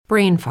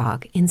brain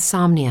fog,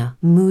 insomnia,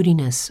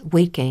 moodiness,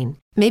 weight gain.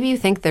 Maybe you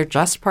think they're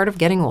just part of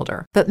getting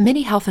older, but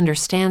MIDI Health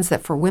understands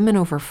that for women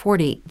over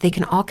 40, they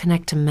can all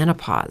connect to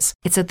menopause.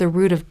 It's at the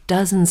root of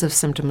dozens of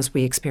symptoms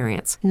we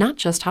experience, not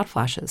just hot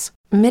flashes.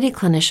 MIDI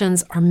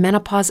clinicians are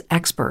menopause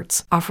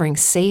experts, offering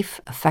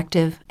safe,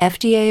 effective,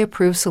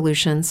 FDA-approved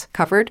solutions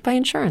covered by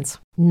insurance.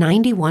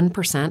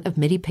 91% of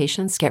MIDI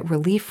patients get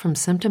relief from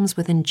symptoms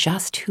within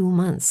just 2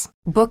 months.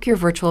 Book your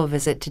virtual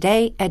visit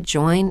today at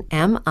joinmidi.com.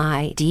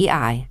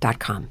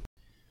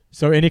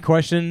 So any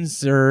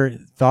questions or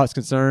thoughts,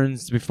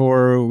 concerns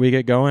before we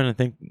get going? I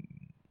think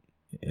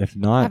if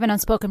not... I have an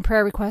unspoken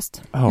prayer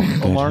request. Oh,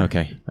 good.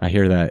 Okay. I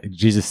hear that.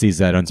 Jesus sees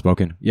that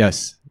unspoken.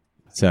 Yes,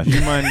 Seth. Do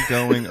you mind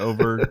going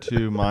over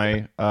to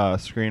my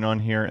screen on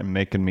here and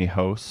making me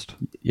host?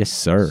 Yes,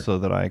 sir. So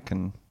that I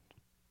can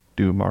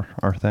do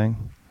our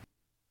thing?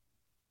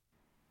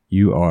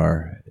 You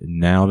are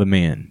now the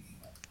man.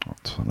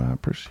 That's what I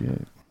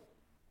appreciate.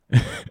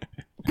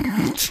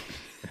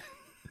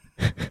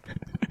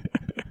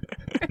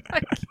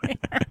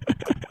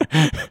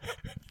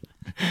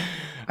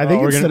 I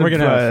think instead we're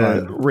gonna have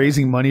of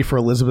raising money for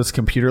Elizabeth's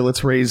computer,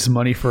 let's raise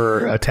money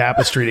for a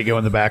tapestry to go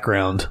in the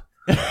background.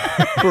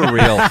 For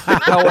real.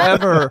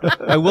 However,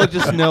 I will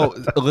just note,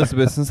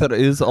 Elizabeth, since that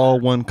is all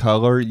one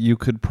color, you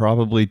could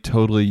probably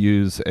totally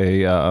use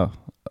a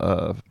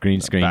green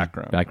screen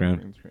background.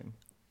 Green screen.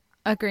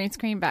 A green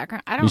screen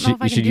background. I don't know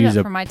if I can do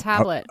that for my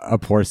tablet. A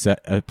poor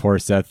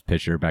Seth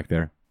picture back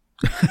there.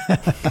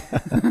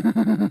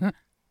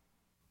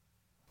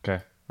 Okay.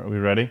 Are we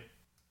ready?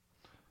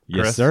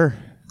 Yes, Chris? Sir.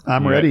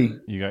 I'm ready.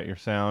 You got your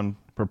sound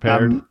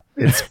prepared?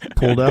 It's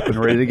pulled up and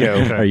ready to go.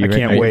 Okay. Are you I ready?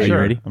 can't wait. Are you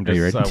ready? I'm Are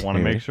you just, ready? I want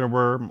to make sure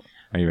we're...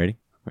 Are you ready?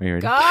 Are you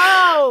ready?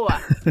 Go!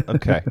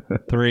 Okay.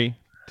 3,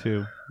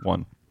 2,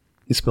 1.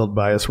 He spelled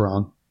bias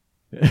wrong.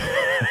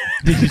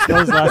 Did you spell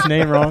his last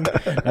name wrong?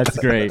 That's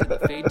great.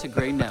 Fade to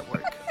Gray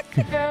Network.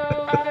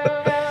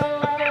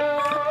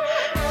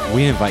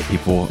 We invite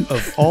people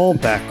Of all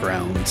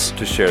backgrounds.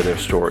 to share their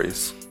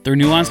stories. Through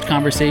nuanced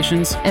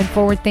conversations, And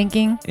forward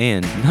thinking.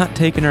 And not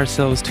taking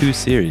ourselves too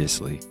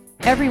seriously.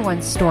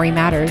 Everyone's story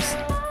matters.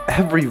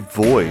 Every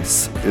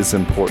voice is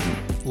important.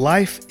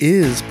 Life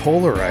is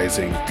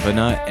polarizing but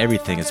not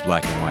everything is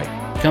black and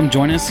white. come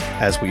join us.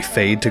 as we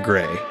fade to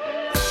gray.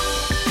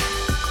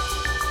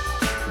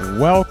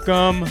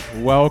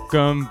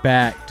 Welcome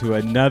back to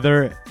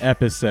another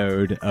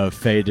episode of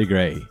Fade to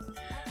Gray.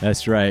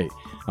 That's right.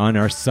 On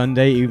our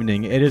Sunday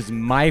evening, it is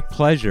my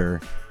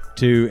pleasure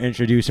to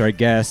introduce our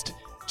guest,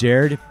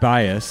 Jared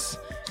Byas,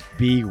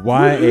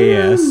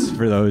 B-Y-A-S,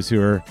 for those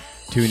who are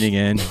tuning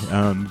in.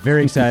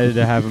 Very excited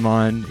to have him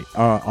on,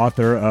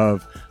 author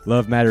of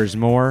Love Matters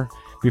More.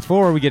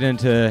 Before we get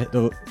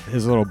into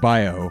his little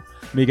bio,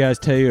 let me guys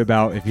tell you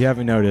about, if you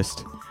haven't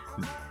noticed,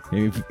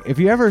 if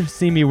you ever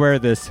see me wear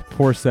this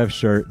Poor Seth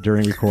shirt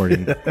during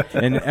recording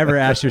and ever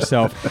ask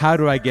yourself, how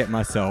do I get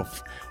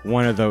myself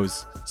one of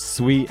those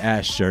sweet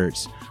ass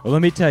shirts? Well,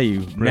 let me tell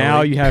you,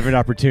 now you have an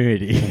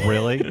opportunity.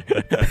 Really?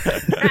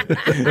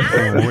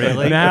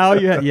 Really? Now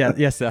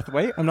yes, Seth.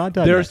 Wait, I'm not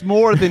done. There's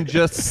more than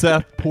just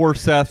Poor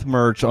Seth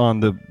merch on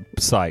the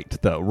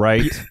site, though,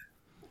 right?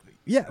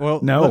 Yeah, well,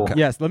 No.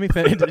 Yes, let me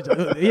finish.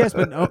 Yes,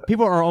 but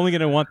people are only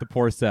going to want the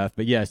Poor Seth.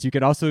 But yes, you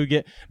could also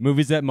get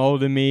Movies That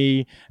Molded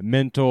Me,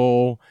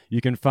 Mental.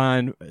 You can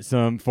find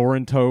some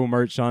Foreign Toe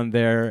merch on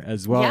there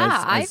as well.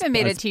 Yeah, I even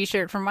made a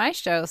T-shirt for my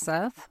show,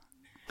 Seth.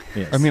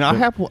 Yes. I mean, I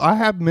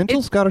have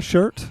Mental's got a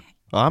shirt.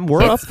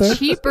 We're up there. It's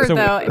cheaper, So-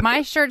 though.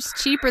 My shirt's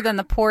cheaper than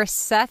the Poor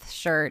Seth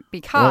shirt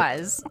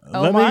because,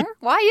 let me- Omar,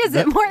 why is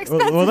it more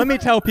expensive? Well, let me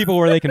tell people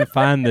where they can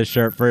find this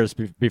shirt first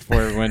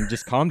before everyone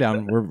just calm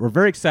down. We're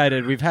very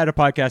excited. We've had a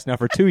podcast now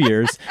for 2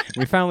 years.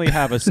 We finally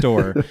have a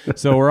store.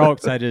 So we're all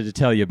excited to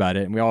tell you about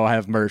it. And we all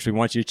have merch. We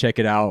want you to check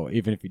it out.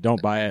 Even if you don't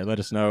buy it, let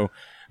us know.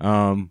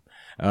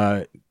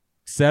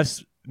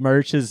 Seth's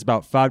merch is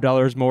about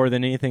 $5 more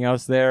than anything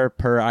else there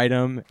per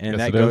item, and Yes,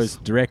 that it goes is.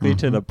 directly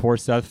to the Poor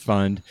Seth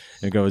Fund.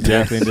 It goes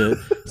directly into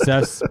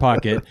Seth's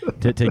pocket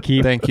to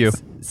keep Thank you.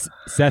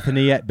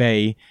 Sethany at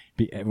bay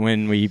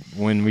when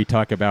we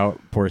talk about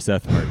Poor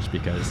Seth merch,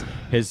 because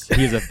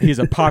he's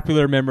a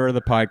popular member of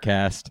the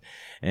podcast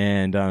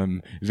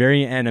and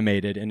very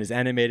animated, and his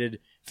animated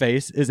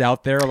face is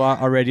out there a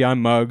lot already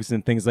on mugs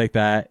and things like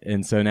that.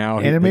 And so now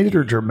Animated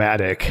or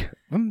dramatic?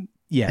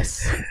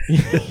 Yes.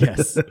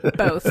 Yes.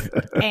 Both.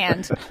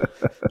 And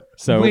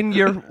So when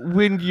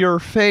your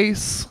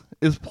face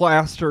is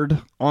plastered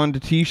onto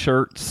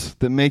T-shirts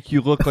that make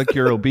you look like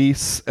you're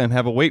obese and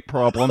have a weight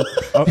problem,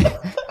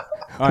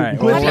 all right.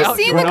 Well, have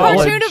you seen the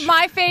knowledge, cartoon of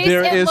my face?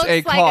 there It is looks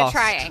a like cost. a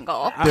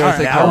triangle. there's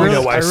a now we cost.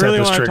 know why I Seth really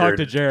was want to talk triggered.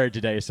 to Jared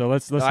today, so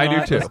let's I do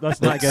not, too.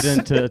 let's not get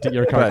into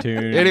your But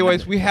cartoon.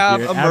 anyways, we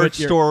have Your a merch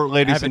your store,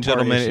 ladies and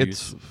avatar gentlemen.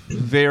 issues. It's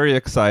very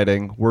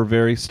exciting. We're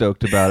very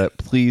stoked about it.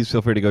 Please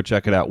feel free to go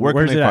check it out. Where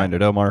Where's can it they at? find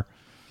it, Omar?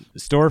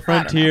 Store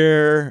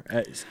Frontier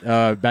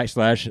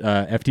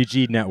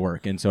 /FTG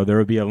Network, and so there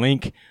will be a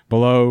link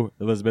below.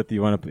 Elizabeth,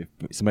 if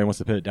somebody wants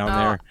to put it down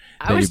there?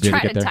 I was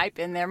trying to type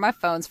in there. My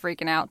phone's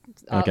freaking out.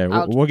 Okay,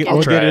 we'll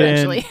get it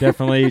in.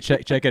 Definitely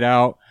check it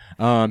out.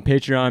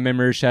 Patreon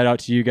members, shout out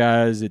to you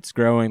guys. It's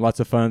growing. Lots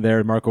of fun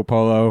there. Marco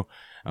Polo.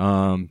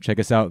 Check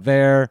us out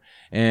there.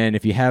 And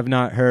if you have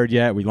not heard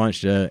yet, we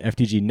launched a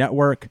FTG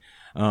Network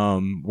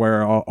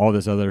where all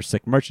this other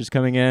sick merch is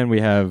coming in.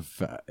 We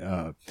have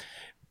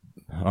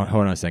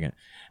hold on a second.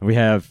 We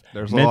have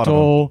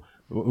mental.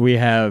 We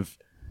have,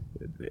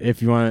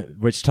 if you want,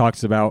 which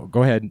talks about.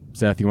 Go ahead,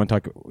 Seth. You want to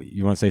talk?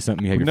 You want to say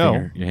something? You have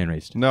your hand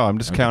raised. No, I'm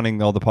just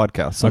counting all the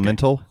podcasts. So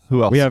mental.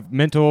 Who else? We have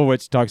mental,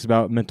 which talks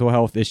about mental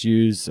health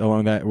issues.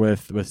 Along that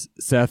with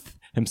Seth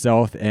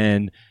himself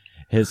and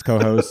his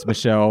co-host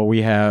Michelle.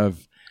 We have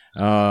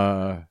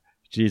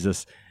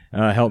Jesus,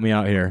 help me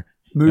out here.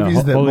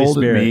 Movies that Holy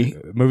molded Spirit. me.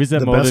 Movies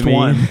that The molded best me,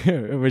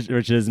 one.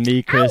 which is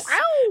me, Chris,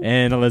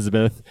 and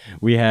Elizabeth.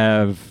 We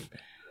have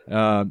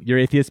Your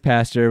Atheist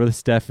Pastor with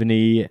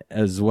Stephanie,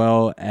 as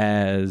well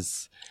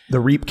as The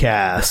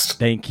Reapcast.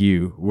 Thank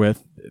You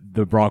with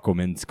the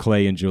Brockelmans,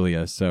 Clay and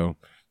Julia. So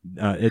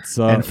it's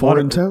and Ford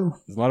and Toe.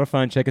 It's a lot of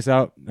fun. Check us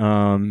out.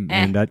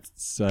 And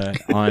that's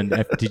on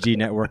FTG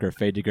Network or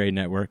Fade to Gray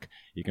Network.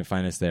 You can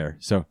find us there.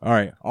 So, all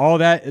right. All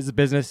that is a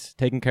business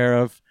taken care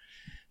of.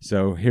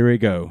 So here we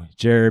go.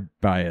 Jared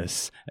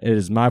Bias. It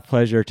is my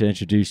pleasure to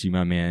introduce you,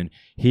 my man.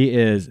 He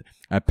is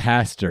a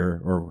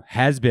pastor, or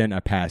has been a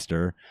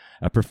pastor,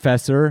 a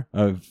professor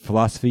of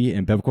philosophy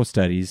and biblical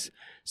studies,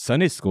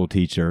 Sunday school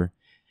teacher,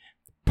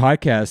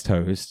 podcast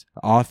host,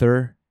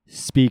 author,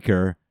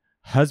 speaker,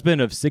 husband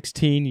of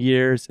 16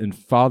 years, and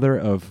father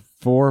of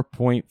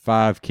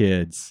 4.5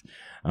 kids.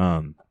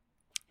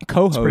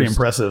 Co-host. It's pretty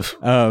impressive.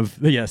 Of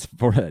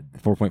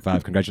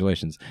 4.5.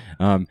 Congratulations.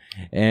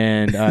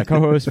 And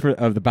co-host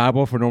of the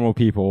Bible for Normal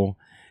People,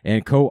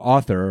 and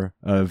co-author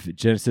of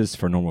Genesis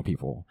for Normal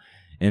People.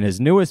 In his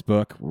newest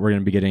book, we're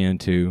going to be getting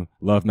into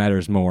Love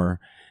Matters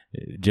More.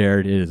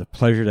 Jared, it is a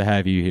pleasure to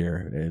have you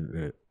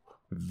here.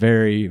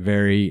 Very,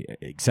 very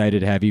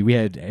excited to have you.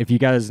 If you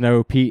guys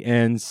know, Pete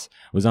Enns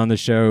was on the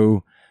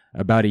show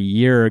about a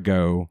year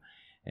ago,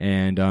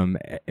 and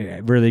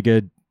really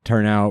good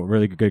turnout,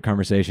 really good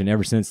conversation.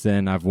 Ever since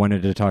then, I've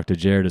wanted to talk to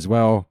Jared as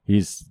well.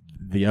 He's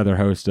the other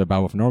host of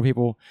Bible for Normal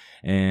People,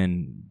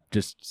 and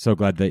just so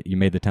glad that you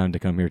made the time to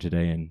come here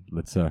today. And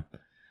let's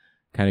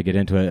kind of get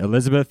into it.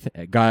 Elizabeth,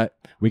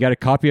 we got a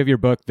copy of your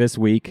book this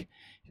week.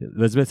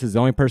 Elizabeth is the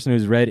only person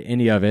who's read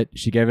any of it.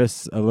 She gave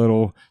us a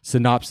little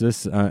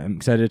synopsis. I'm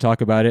excited to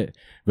talk about it.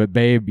 But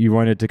babe, you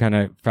wanted to kind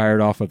of fire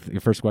it off with your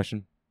first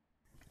question?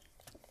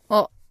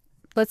 Well,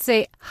 let's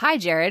say hi,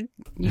 Jared.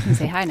 You can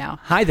say hi now.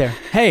 Hi there.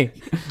 Hey,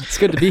 it's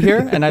good to be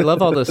here, and I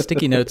love all those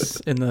sticky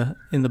notes in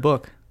the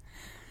book.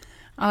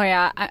 Oh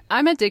yeah,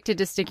 I'm addicted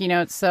to sticky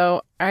notes,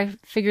 so I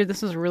figured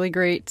this was a really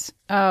great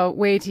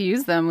way to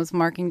use them, was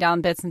marking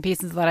down bits and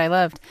pieces that I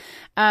loved.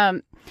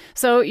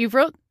 So you've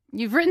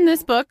written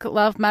this book,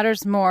 Love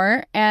Matters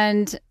More,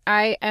 and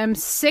I am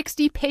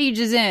 60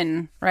 pages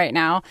in right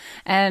now.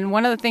 And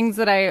one of the things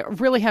that I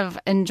really have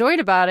enjoyed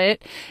about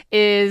it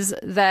is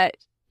that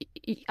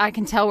I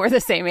can tell we're the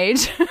same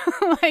age.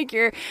 Like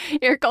your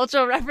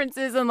cultural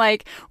references, and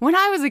like when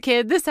I was a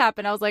kid, this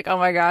happened. I was like, oh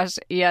my gosh,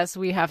 yes,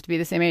 we have to be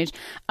the same age.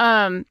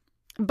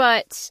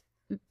 But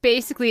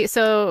basically,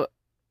 so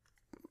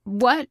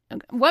what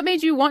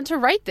made you want to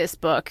write this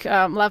book,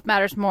 Love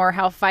Matters More,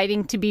 How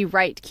Fighting to Be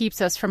Right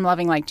Keeps Us from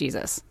Loving Like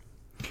Jesus?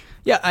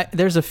 Yeah,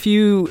 there's a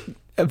few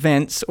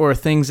events or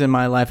things in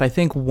my life. I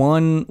think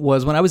one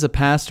was when I was a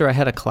pastor, I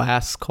had a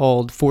class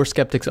called For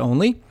Skeptics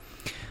Only,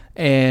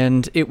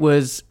 and it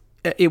was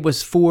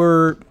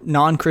for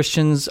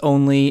non-Christians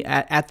only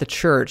at the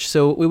church.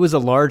 So it was a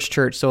large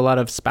church, so a lot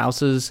of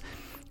spouses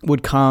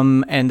would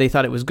come, and they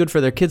thought it was good for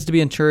their kids to be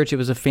in church. It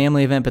was a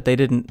family event, but they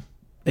didn't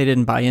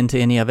buy into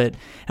any of it,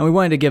 and we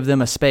wanted to give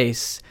them a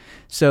space.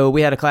 So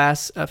we had a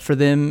class for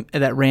them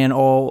that ran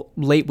all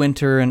late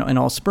winter and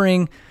all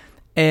spring,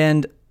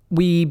 and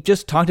we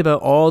just talked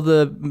about all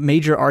the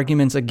major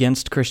arguments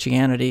against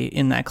Christianity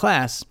in that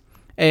class.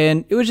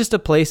 And it was just a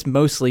place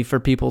mostly for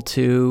people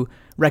to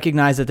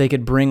recognize that they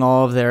could bring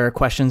all of their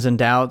questions and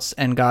doubts,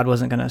 and God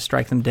wasn't going to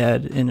strike them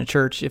dead in a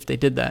church if they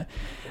did that.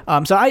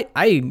 So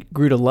I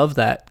grew to love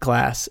that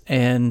class,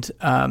 and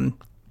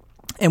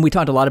we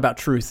talked a lot about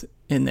truth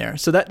in there.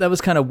 So that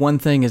was kind of one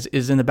thing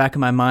is in the back of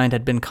my mind.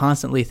 I'd been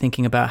constantly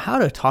thinking about how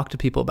to talk to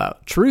people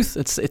about truth.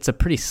 It's a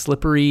pretty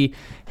slippery,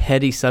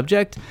 heady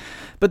subject.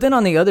 But then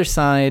on the other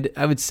side,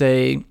 I would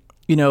say,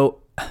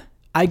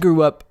 I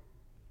grew up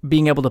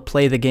being able to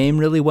play the game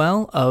really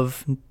well,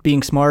 of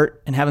being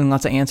smart and having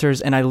lots of answers.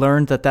 And I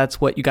learned that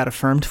that's what you got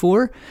affirmed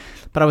for.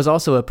 But I was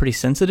also a pretty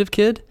sensitive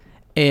kid.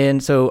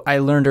 And so I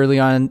learned early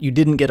on, you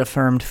didn't get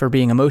affirmed for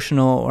being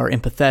emotional or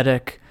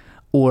empathetic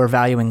or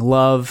valuing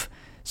love.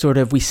 Sort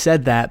of, we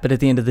said that, but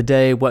at the end of the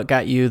day, what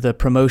got you the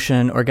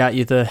promotion or got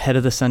you the head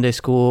of the Sunday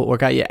school or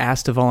got you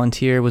asked to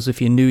volunteer was if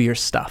you knew your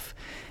stuff.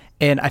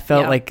 And I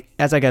felt like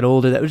as I got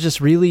older, that was just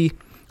really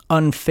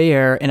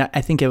unfair, and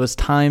I think it was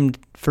timed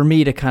for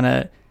me to kind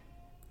of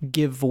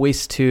give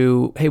voice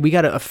to, hey, we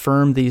got to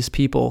affirm these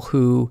people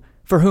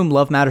for whom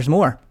love matters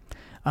more,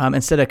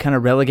 instead of kind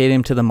of relegating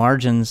them to the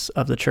margins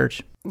of the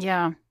church.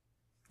 Yeah.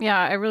 Yeah,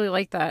 I really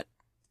like that.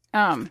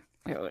 I'm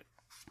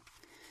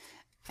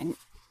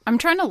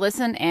trying to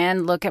listen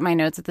and look at my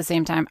notes at the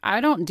same time.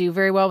 I don't do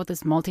very well with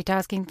this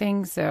multitasking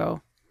thing,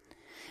 so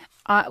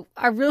so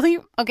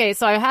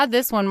I had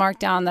this one marked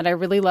down that I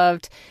really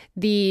loved.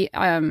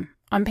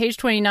 On page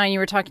 29, you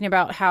were talking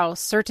about how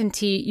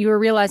you were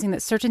realizing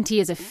that certainty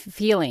is a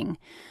feeling,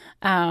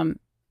 and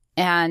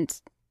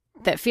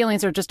that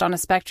feelings are just on a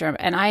spectrum.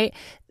 And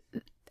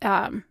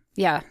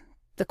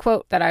the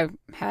quote that I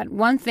had,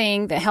 one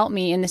thing that helped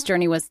me in this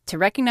journey was to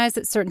recognize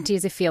that certainty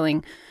is a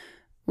feeling.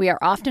 We are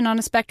often on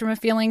a spectrum of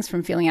feelings,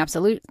 from feeling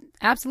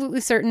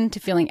absolutely certain to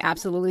feeling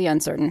absolutely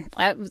uncertain.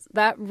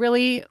 That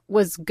really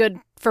was good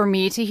for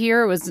me to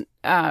hear,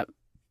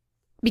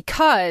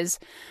 because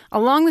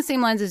along the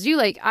same lines as you,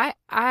 like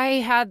I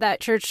had that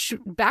church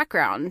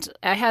background.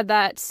 I had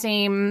that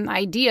same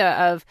idea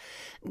of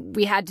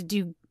we had to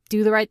do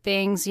the right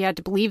things. You had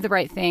to believe the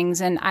right things.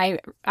 And I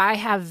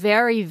have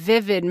very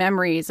vivid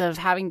memories of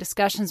having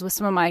discussions with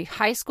some of my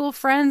high school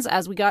friends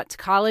as we got to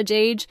college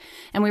age,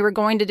 and we were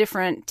going to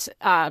different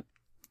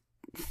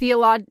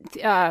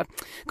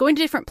going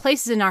to different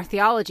places in our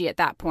theology at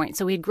that point.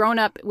 So we had grown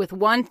up with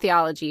one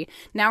theology.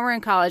 Now we're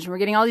in college and we're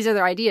getting all these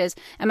other ideas.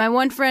 And my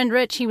one friend,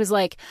 Rich, he was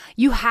like,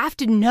 you have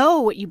to know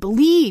what you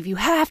believe. You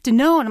have to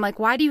know. And I'm like,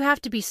 why do you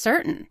have to be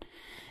certain?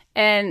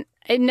 And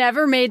it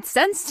never made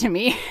sense to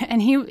me. And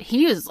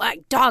he was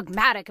like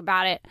dogmatic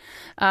about it.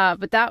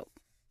 But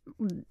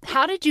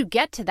how did you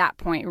get to that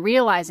point,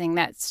 realizing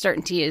that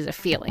certainty is a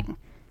feeling?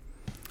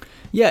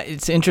 Yeah,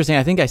 it's interesting.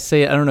 I think I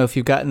don't know if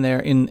you've gotten there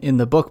in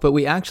the book, but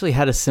we actually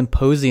had a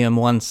symposium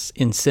once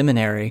in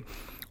seminary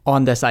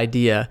on this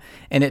idea.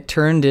 And it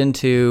turned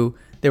into,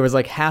 there was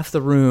like half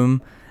the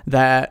room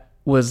that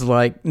was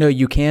like, no,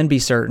 you can be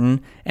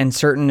certain, and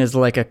certain is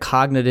like a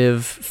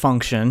cognitive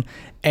function.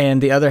 And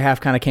the other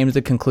half kind of came to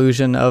the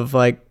conclusion of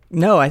like,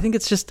 no, I think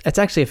it's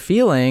actually a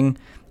feeling,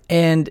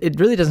 and it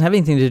really doesn't have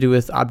anything to do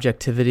with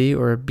objectivity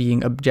or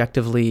being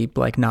objectively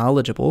like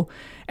knowledgeable.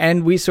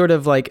 And we sort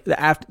of like,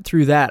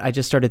 through that, I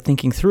just started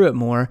thinking through it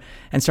more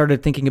and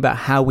started thinking about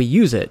how we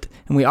use it.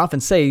 And we often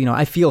say,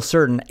 I feel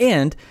certain.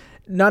 And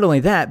not only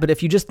that, but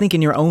if you just think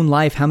in your own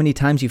life how many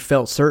times you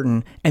felt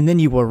certain and then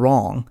you were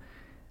wrong,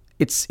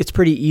 it's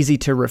pretty easy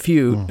to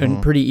refute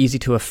and pretty easy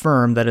to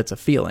affirm that it's a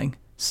feeling.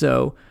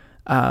 So,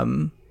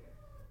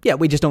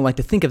 we just don't like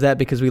to think of that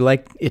because we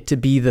like it to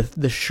be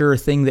the sure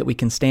thing that we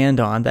can stand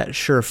on, that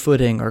sure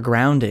footing or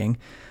grounding.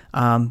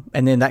 And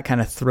then that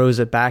kind of throws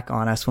it back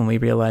on us when we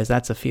realize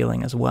that's a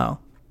feeling as well.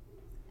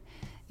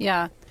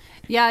 Yeah.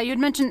 Yeah, you had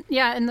mentioned,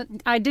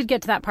 and I did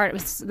get to that part. It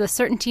was the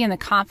certainty and the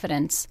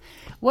confidence.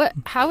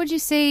 How would you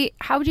say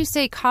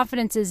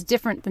confidence is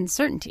different than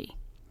certainty?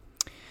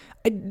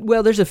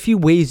 Well, there's a few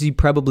ways you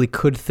probably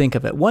could think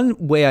of it. One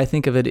way I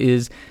think of it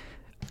is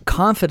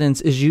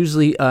confidence is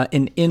usually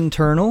an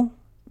internal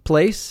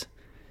place.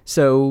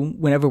 So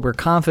whenever we're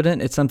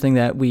confident, it's something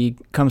that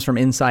comes from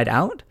inside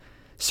out.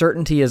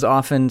 Certainty is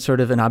often sort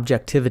of an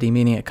objectivity,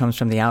 meaning it comes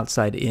from the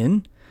outside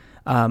in.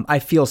 I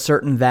feel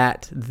certain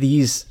that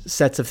these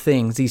sets of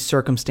things, these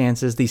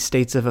circumstances, these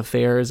states of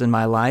affairs in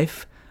my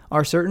life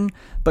are certain,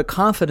 but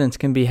confidence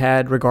can be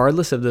had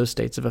regardless of those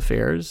states of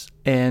affairs.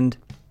 And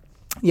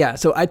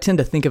so I tend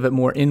to think of it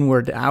more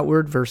inward to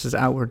outward versus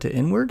outward to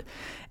inward.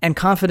 And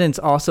confidence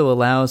also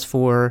allows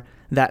for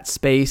that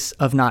space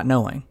of not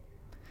knowing.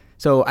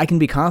 So I can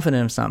be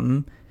confident of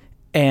something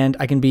and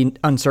I can be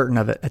uncertain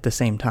of it at the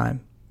same time,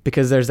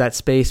 because there's that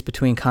space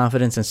between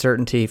confidence and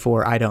certainty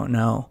for I don't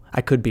know,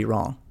 I could be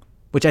wrong,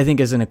 which I think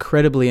is an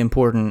incredibly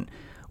important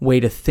way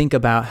to think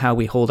about how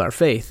we hold our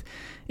faith.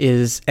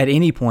 Is at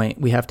any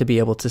point we have to be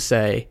able to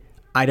say,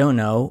 I don't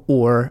know,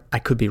 or I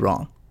could be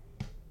wrong.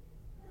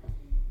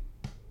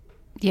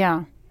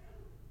 Yeah.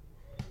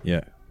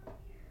 Yeah.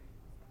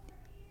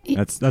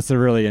 That's a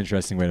really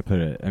interesting way to put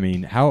it. I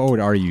mean, how old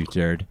are you,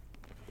 Jared?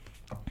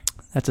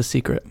 That's a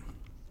secret.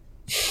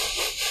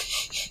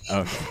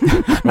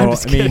 Okay. Well,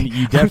 I mean,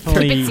 you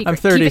definitely... I'm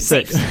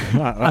 36.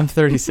 I'm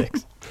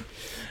 36.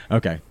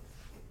 Okay.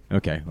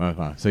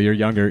 Well, so you're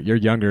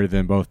younger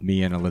than both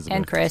me and Elizabeth.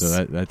 And Chris.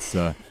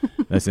 So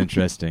that's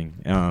interesting.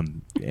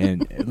 And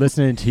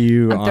listening to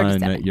you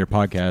on your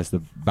podcast, the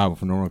Bible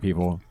for Normal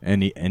People,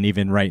 and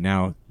even right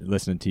now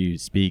listening to you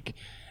speak,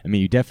 I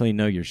mean, you definitely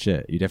know your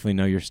shit. You definitely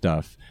know your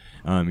stuff.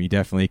 You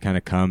definitely kind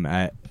of come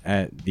at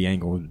the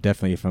angle,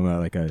 definitely from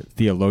a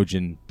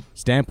theologian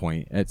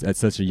standpoint at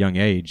such a young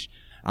age.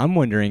 I'm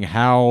wondering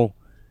how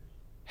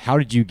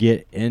did you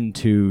get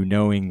into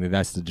knowing that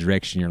that's the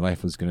direction your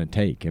life was going to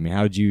take? I mean,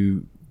 how did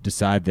you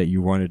decide that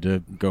you wanted to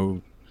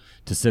go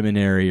to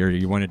seminary or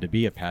you wanted to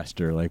be a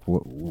pastor? Like,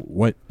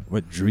 what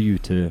drew you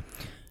to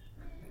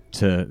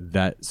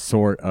that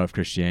sort of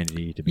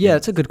Christianity? Yeah,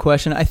 it's a good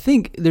question. I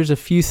think there's a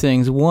few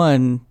things.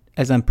 One,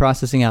 as I'm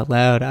processing out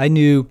loud, I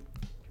knew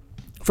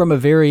from a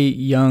very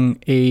young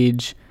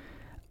age,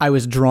 I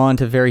was drawn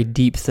to very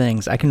deep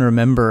things. I can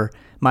remember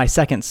my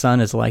second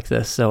son is like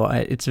this, so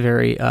it's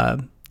very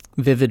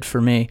vivid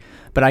for me.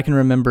 But I can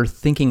remember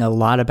thinking a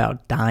lot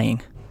about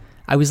dying.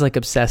 I was like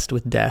obsessed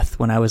with death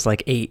when I was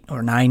like 8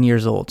 or 9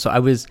 years old. So I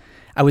was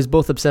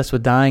both obsessed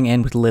with dying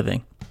and with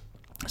living.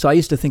 So I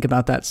used to think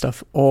about that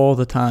stuff all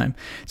the time.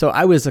 So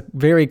I was a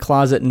very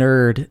closet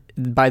nerd.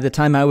 By the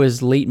time I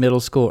was late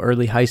middle school,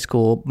 early high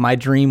school, my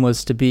dream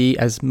was to be,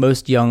 as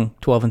most young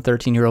 12 and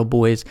 13-year-old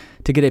boys,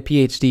 to get a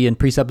PhD in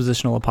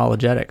presuppositional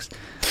apologetics.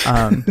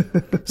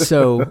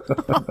 So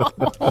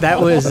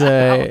that was,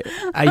 I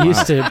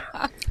used to,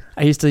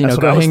 That's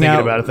what go I was hang thinking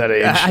out. about at that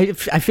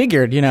age. I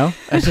figured,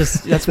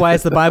 that's why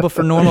it's the Bible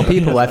for normal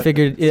people. I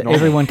figured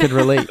everyone could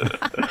relate.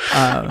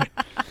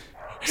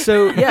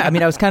 So yeah,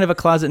 I was kind of a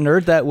closet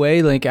nerd that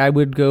way. Like I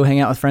would go hang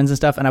out with friends and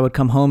stuff, and I would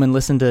come home and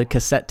listen to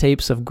cassette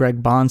tapes of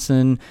Greg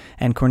Bahnsen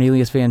and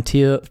Cornelius Van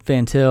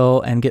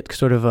Til and get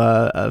sort of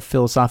a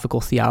philosophical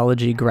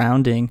theology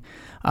grounding.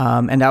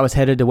 And I was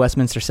headed to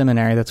Westminster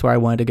Seminary. That's where I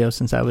wanted to go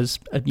since I was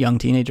a young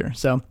teenager.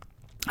 So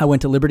I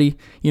went to Liberty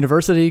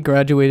University,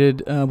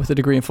 graduated with a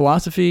degree in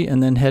philosophy,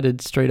 and then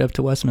headed straight up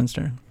to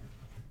Westminster.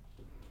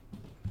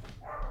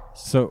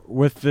 So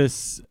with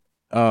this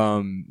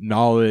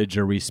knowledge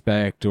or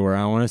respect, or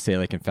I want to say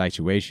like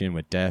infatuation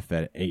with death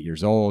at 8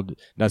 years old,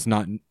 that's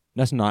not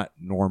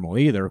normal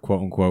either,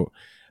 quote unquote.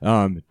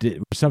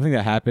 Something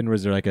that happened,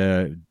 was there like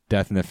a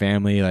death in the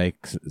family, like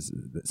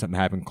something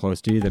happened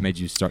close to you that made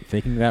you start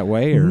thinking that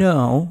way? Or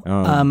no,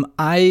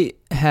 I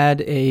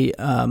had a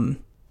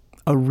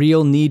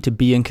real need to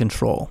be in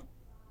control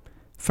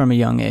from a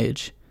young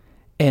age,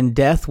 and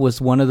death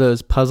was one of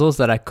those puzzles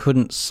that I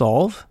couldn't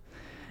solve.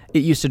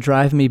 It used to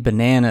drive me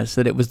bananas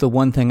that it was the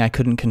one thing I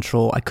couldn't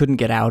control, I couldn't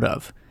get out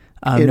of.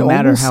 No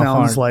matter how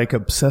hard. It sounds like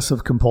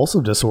obsessive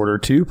compulsive disorder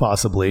too,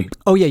 possibly.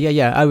 Oh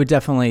yeah. I would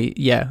definitely,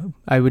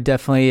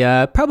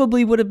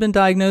 probably would have been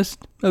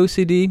diagnosed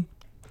OCD.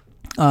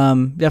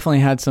 Definitely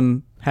had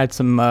some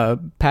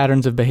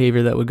patterns of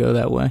behavior that would go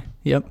that way.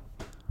 Yep.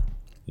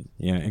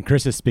 Yeah, and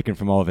Chris is speaking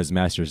from all of his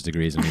master's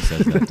degrees when he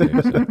says that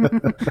too.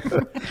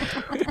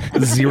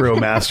 So. 0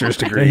 master's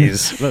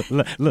degrees.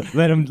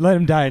 let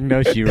him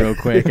diagnose you real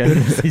quick.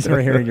 He's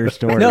already hearing your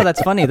story. No,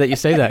 that's funny that you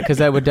say that, because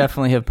that would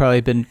definitely have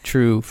probably been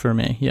true for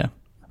me. Yeah,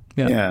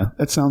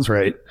 that sounds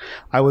right.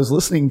 I was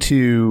listening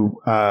to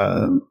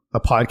a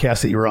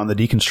podcast that you were on, The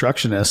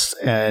Deconstructionists,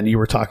 and you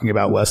were talking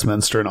about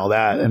Westminster and all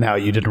that, and how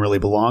you didn't really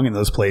belong in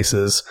those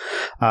places.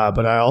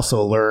 But I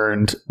also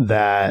learned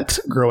that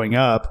growing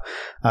up,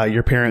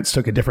 your parents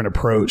took a different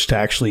approach to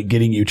actually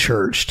getting you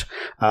churched,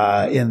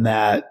 in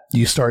that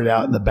you started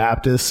out in the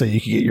Baptist so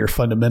you could get your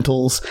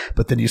fundamentals,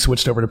 but then you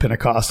switched over to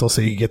Pentecostal so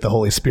you could get the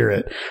Holy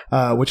Spirit,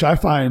 which I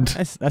find...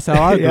 That's how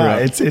I grew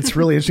up. It's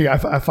really interesting.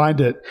 I find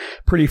it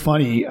pretty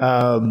funny,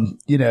 and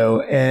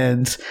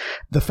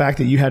the fact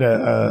that you had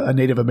a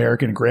Native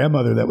American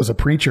grandmother that was a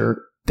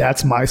preacher,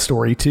 that's my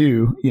story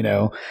too.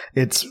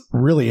 It's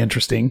really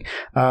interesting.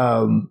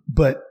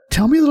 But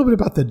tell me a little bit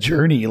about the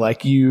journey.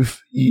 Like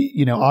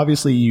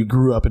obviously you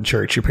grew up in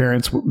church. Your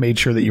parents made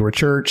sure that you were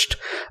churched.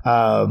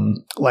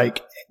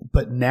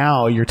 But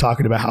now you're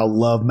talking about how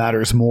love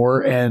matters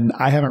more. And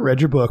I haven't read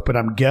your book, but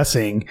I'm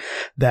guessing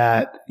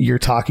that you're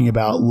talking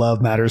about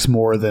love matters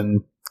more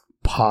than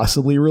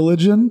possibly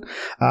religion,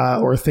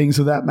 or things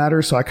of that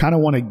matter. So I kind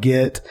of want to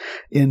get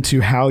into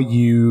how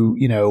you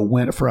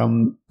went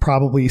from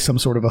probably some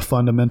sort of a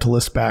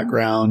fundamentalist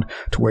background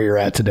to where you're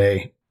at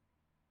today.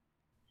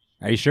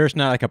 Are you sure it's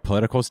not like a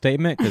political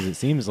statement? Because it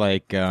seems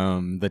like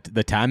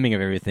the timing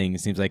of everything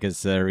seems like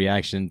it's a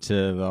reaction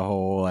to the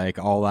whole like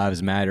all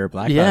lives matter,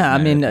 Black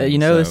lives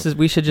matter thing.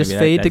 We should just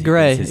fade to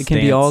gray. It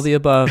can be all the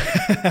above.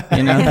 Keep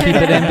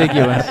it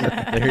ambiguous.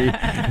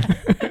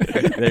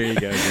 There you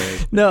go,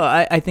 Greg. No,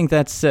 I think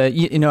that's I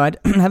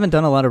haven't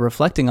done a lot of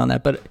reflecting on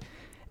that, but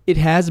it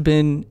has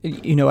been.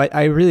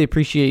 I really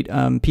appreciate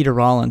Peter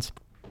Rollins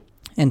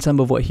and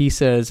some of what he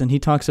says, and he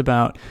talks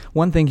about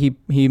one thing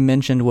he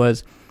mentioned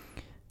was,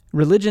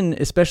 religion,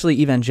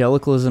 especially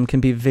evangelicalism, can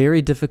be very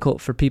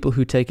difficult for people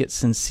who take it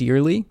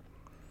sincerely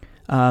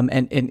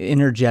and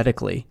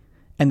energetically.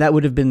 And that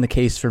would have been the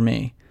case for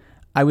me.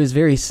 I was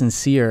very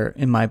sincere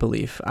in my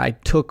belief. I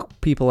took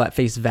people at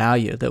face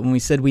value, that when we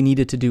said we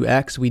needed to do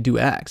X, we do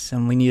X,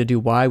 and we need to do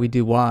Y, we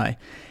do Y.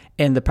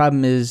 And the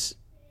problem is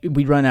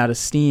we run out of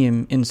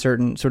steam in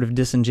certain sort of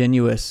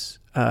disingenuous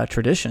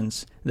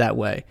traditions that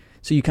way.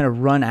 So you kind of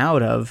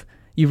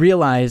you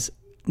realize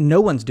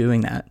no one's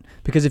doing that.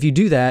 Because if you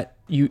do that,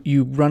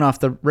 you run off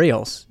the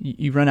rails.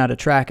 You run out of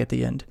track at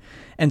the end.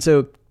 And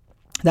so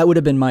that would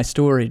have been my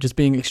story, just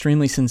being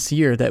extremely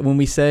sincere, that when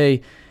we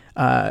say,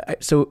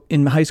 so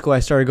in high school,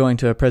 I started going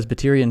to a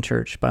Presbyterian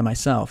church by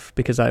myself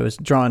because I was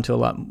drawn to a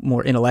lot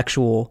more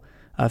intellectual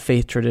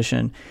faith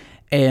tradition.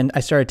 And I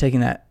started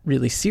taking that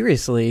really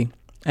seriously.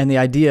 And the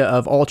idea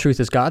of all truth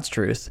is God's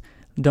truth,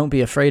 don't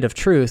be afraid of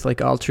truth,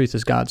 like all truth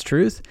is God's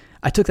truth,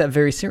 I took that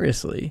very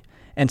seriously.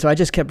 And so I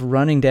just kept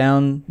running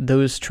down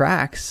those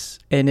tracks,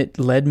 and it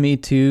led me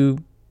to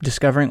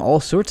discovering all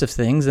sorts of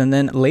things. And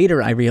then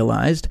later I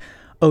realized,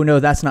 oh no,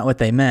 that's not what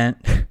they meant.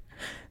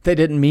 They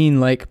didn't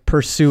mean like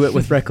pursue it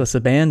with reckless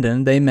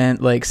abandon. They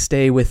meant like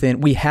stay within.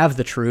 We have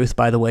the truth,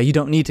 by the way. You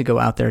don't need to go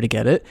out there to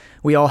get it.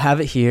 We all have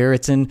it here.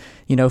 It's in,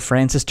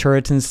 Francis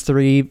Turretin's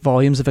 3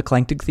 volumes of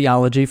eclectic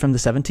theology from the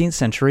 17th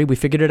century. We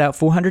figured it out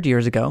 400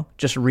 years ago.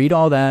 Just read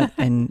all that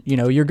and,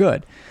 you're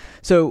good.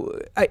 So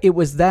it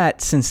was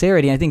that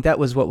sincerity. I think that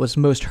was what was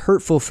most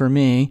hurtful for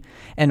me,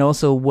 and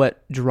also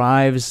what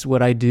drives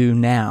what I do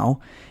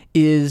now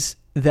is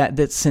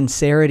that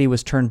sincerity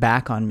was turned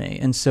back on me.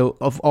 And so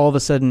all of a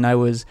sudden I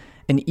was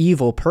an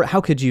evil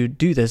how could you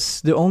do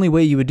this? The only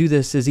way you would do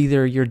this is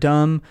either you're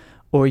dumb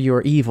or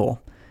you're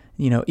evil.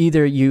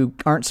 Either you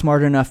aren't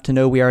smart enough to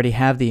know we already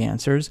have the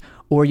answers,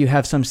 or you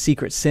have some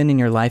secret sin in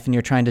your life and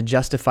you're trying to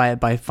justify it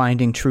by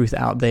finding truth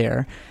out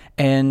there.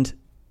 And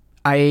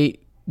I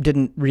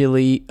didn't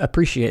really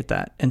appreciate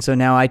that. And so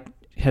now I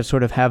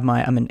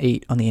I'm an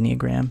 8 on the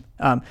Enneagram.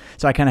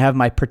 So I kind of have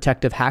my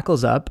protective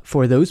hackles up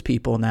for those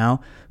people now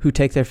who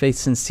take their faith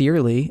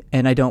sincerely,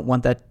 and I don't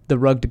want the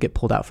rug to get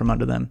pulled out from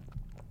under them.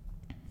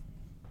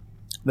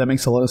 That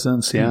makes a lot of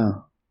sense. Yeah.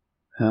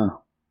 Yeah.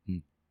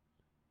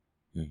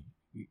 You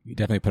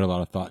definitely put a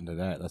lot of thought into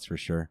that. That's for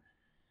sure.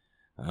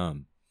 Does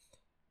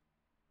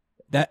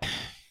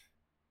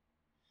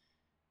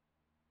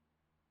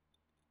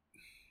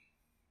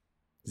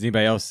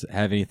anybody else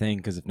have anything?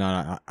 Because if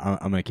not, I'm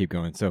going to keep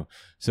going. So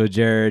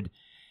Jared,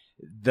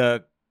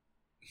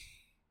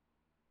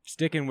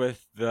 sticking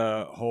with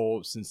the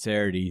whole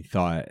sincerity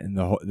thought and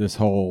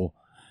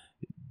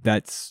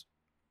that's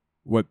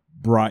what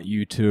brought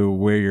you to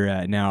where you're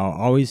at now. I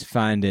always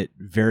find it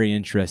very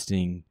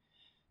interesting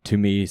to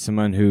me,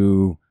 someone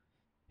who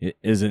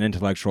is an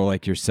intellectual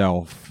like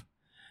yourself,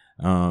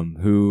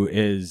 who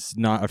is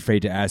not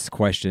afraid to ask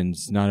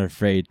questions, not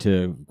afraid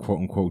to quote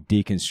unquote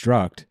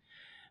deconstruct,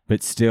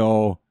 but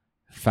still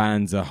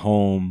finds a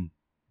home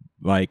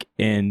like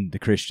in the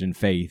Christian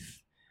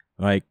faith,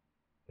 like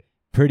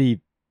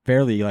pretty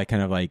fairly like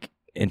kind of like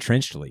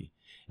entrenchedly.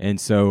 And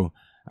so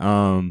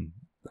how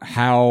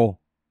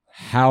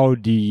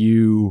do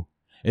you,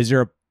 is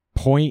there a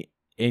point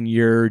in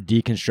your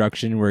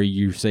deconstruction where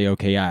you say,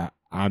 okay,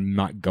 I'm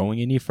not going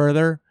any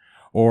further?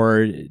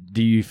 Or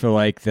do you feel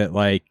like that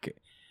like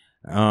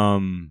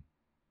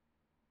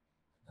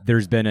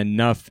there's been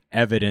enough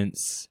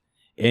evidence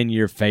in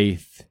your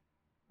faith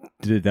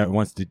that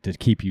wants to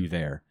keep you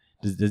there?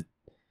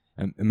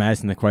 I'm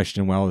asking the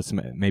question, well,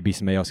 maybe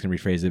somebody else can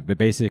rephrase it, but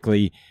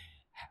basically,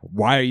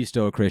 why are you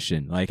still a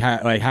Christian? Like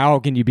how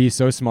can you be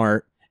so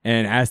smart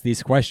and ask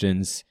these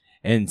questions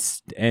and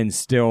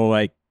still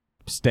like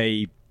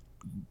stay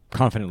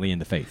confidently in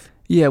the faith?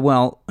 Yeah,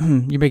 well,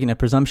 you're making a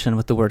presumption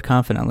with the word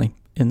confidently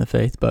in the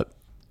faith, but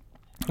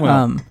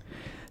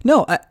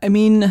no, I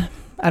mean,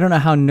 I don't know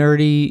how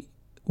nerdy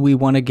we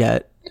want to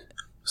get.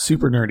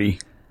 Super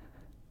nerdy.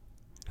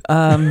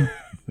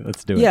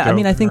 Let's do it. Yeah, I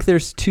mean, I think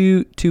there's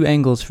two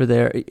angles for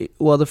there.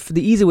 Well,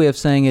 the easy way of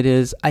saying it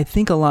is, I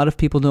think a lot of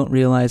people don't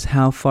realize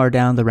how far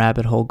down the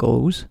rabbit hole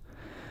goes.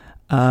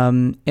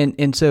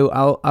 And so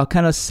I'll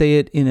kind of say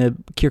it in a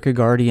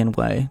Kierkegaardian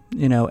way,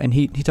 and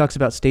he talks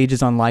about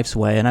stages on life's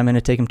way, and I'm going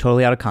to take him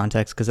totally out of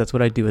context because that's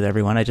what I do with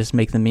everyone. I just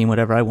make them mean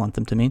whatever I want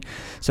them to mean.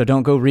 So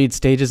don't go read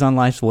Stages on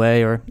Life's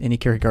Way or any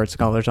Kierkegaard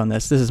scholars on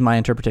this. This is my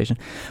interpretation,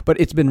 but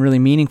it's been really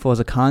meaningful as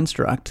a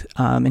construct.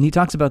 And he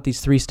talks about these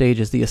 3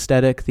 stages: the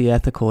aesthetic, the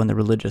ethical, and the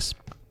religious.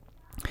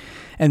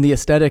 And the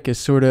aesthetic is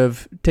sort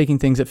of taking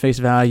things at face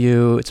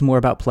value. It's more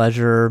about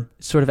pleasure,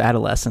 sort of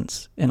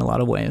adolescence in a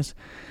lot of ways.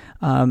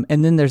 And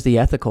then there's the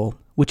ethical,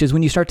 which is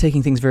when you start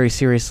taking things very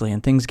seriously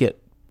and things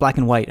get black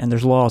and white and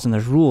there's laws and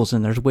there's rules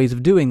and there's ways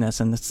of doing this,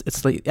 and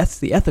that's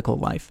the ethical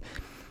life.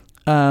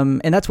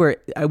 And that's where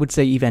I would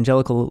say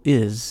evangelical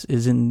is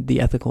in the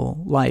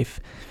ethical life.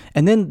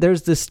 And then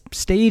there's this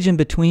stage in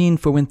between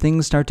for when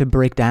things start to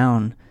break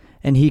down,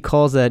 and he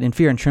calls that, in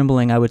Fear and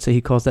Trembling, I would say he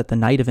calls that the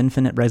night of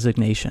infinite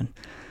resignation.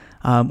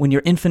 When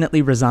you're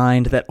infinitely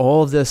resigned that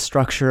all of this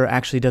structure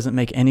actually doesn't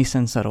make any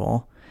sense at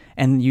all,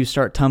 and you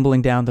start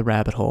tumbling down the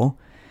rabbit hole.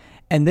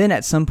 And then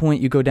at some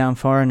point you go down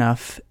far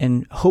enough,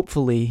 and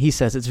hopefully, he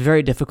says it's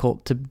very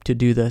difficult to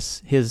do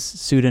this. His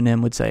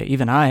pseudonym would say,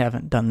 even I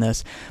haven't done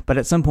this, but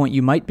at some point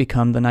you might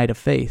become the knight of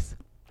faith.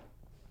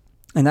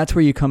 And that's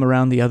where you come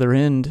around the other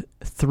end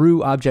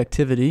through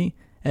objectivity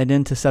and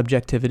into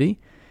subjectivity,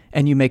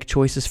 and you make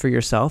choices for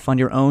yourself on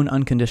your own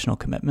unconditional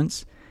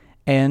commitments.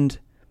 And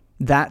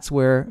that's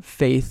where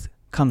faith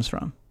comes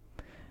from.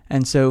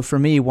 And so for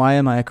me, why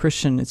am I a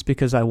Christian? It's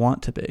because I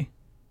want to be.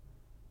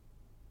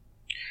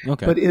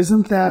 Okay. But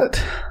isn't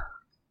that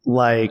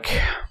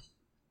like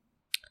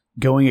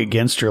going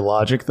against your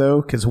logic, though?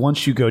 Because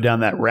once you go down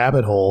that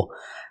rabbit hole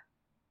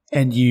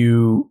and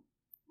you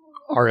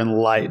are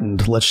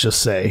enlightened, let's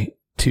just say,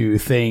 to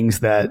things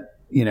that,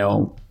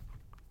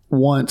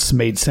 once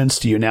made sense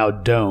to you, now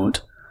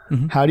don't,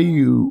 how do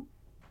you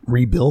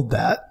rebuild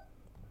that?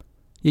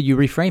 Yeah, you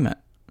reframe it.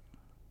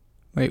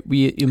 Right,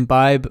 we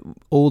imbibe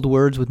old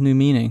words with new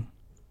meaning.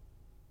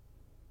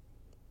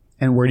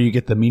 And where do you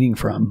get the meaning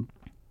from?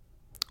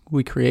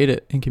 We create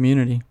it in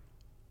community.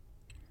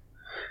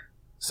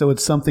 So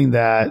it's something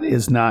that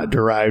is not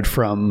derived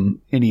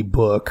from any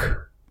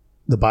book,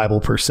 the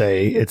Bible per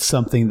se. It's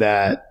something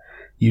that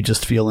you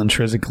just feel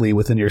intrinsically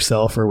within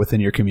yourself or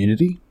within your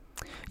community?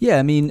 Yeah,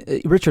 I mean,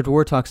 Richard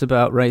Rohr talks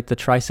about, right, the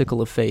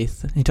tricycle of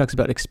faith. He talks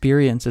about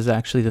experience is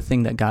actually the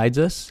thing that guides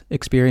us.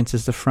 Experience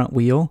is the front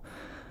wheel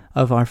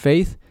of our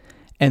faith.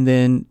 And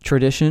then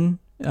tradition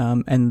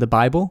and the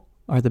Bible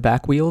are the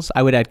back wheels.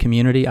 I would add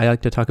community. I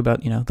like to talk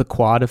about, the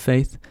quad of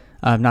faith,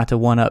 not to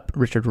one-up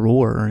Richard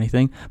Rohr or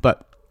anything,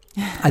 but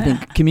I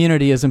think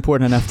community is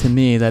important enough to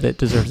me that it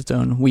deserves its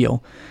own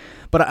wheel.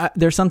 But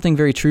there's something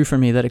very true for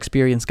me that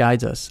experience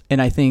guides us.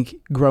 And I think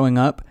growing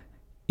up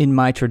in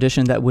my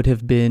tradition, that would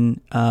have been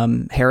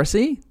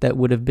heresy. That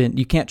would have been,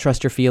 you can't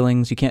trust your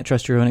feelings. You can't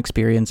trust your own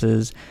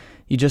experiences.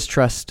 You just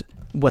trust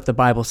what the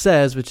Bible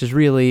says, which is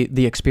really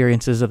the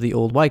experiences of the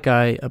old white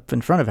guy up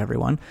in front of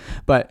everyone.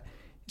 But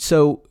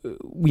so,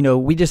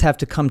 we just have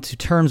to come to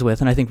terms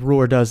with, and I think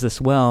Rohr does this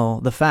well,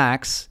 the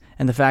facts.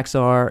 And the facts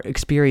are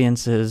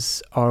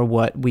experiences are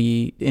what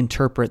we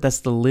interpret. That's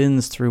the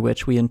lens through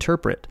which we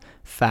interpret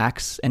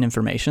facts and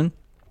information.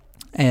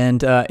 And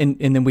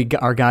then we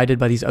are guided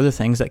by these other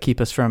things that keep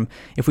us from,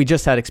 if we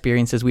just had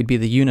experiences, we'd be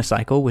the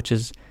unicycle, which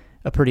is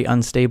a pretty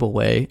unstable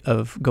way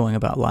of going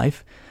about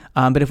life.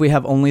 But if we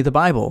have only the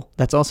Bible,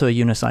 that's also a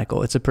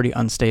unicycle. It's a pretty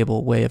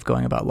unstable way of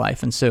going about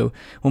life. And so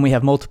when we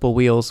have multiple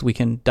wheels, we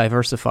can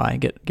diversify,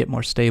 get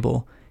more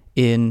stable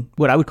in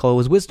what I would call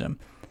is wisdom.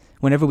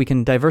 Whenever we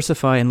can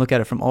diversify and look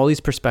at it from all these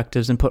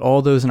perspectives and put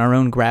all those in our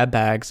own grab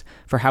bags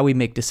for how we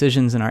make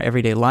decisions in our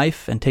everyday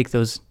life and take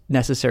those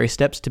necessary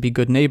steps to be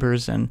good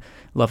neighbors and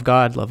love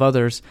God, love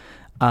others,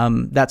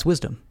 that's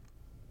wisdom.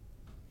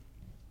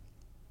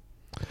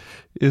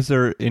 Is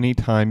there any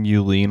time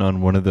you lean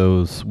on one of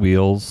those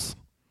wheels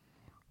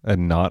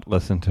and not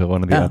listen to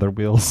one of the other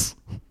wheels?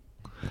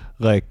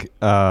 Like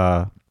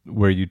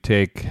where you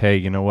take, hey,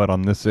 you know what,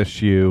 on this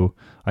issue,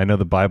 I know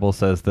the Bible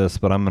says this,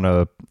 but I'm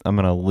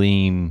gonna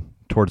lean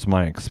towards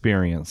my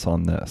experience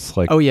on this.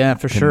 Like, oh yeah,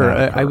 for sure.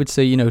 I would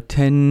say,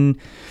 10.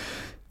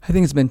 I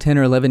think it's been 10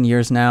 or 11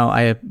 years now.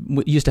 I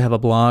used to have a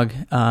blog,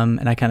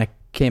 and I kind of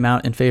came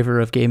out in favor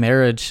of gay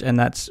marriage, and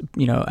that's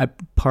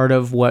part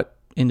of what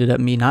ended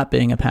up me not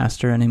being a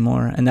pastor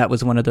anymore. And that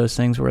was one of those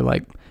things where,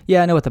 like,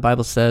 yeah, I know what the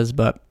Bible says,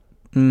 but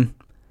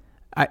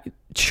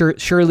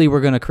surely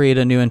we're going to create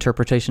a new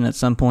interpretation at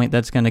some point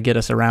that's going to get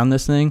us around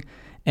this thing.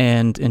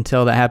 And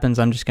until that happens,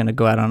 I'm just going to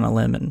go out on a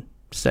limb and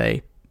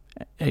say,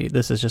 hey,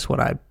 this is what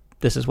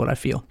I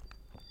feel.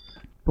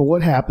 But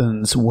what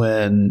happens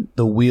when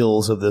the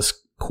wheels of this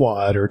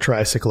quad or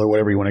tricycle or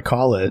whatever you want to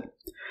call it,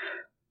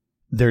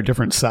 they're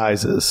different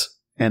sizes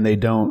and they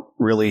don't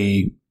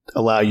really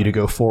allow you to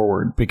go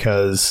forward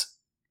because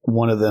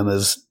one of them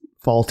is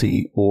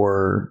faulty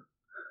or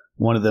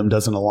one of them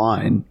doesn't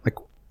align?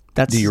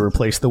 Like, do you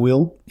replace the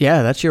wheel?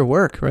 Yeah, that's your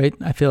work, right?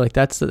 I feel like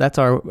that's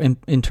our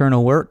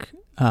internal work.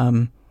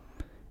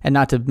 And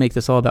not to make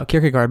this all about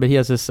Kierkegaard, but he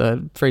has this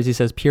phrase, he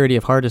says, purity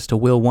of heart is to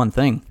will one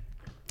thing.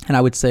 And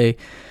I would say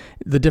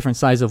the different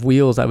size of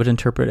wheels I would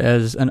interpret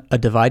as a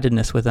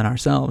dividedness within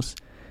ourselves.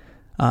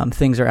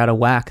 Things are out of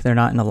whack. They're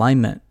not in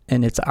alignment.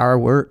 And it's our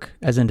work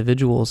as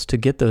individuals to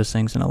get those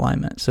things in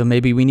alignment. So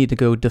maybe we need to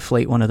go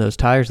deflate one of those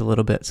tires a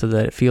little bit so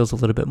that it feels a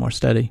little bit more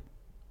steady.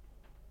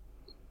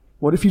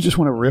 What if you just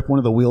want to rip one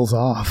of the wheels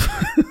off?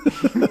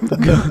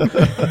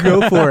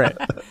 Go for it.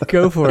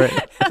 Go for it.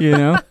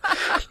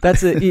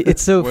 That's it.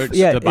 It's so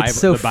it's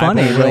so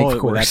funny. Like, of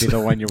course, would that be the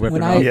one you're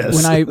whipping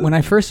off? When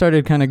I first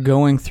started kind of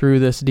going through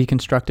this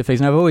deconstructive phase,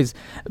 and I've always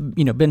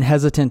been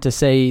hesitant to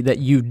say that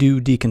you do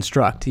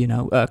deconstruct.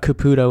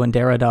 Caputo and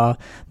Derrida,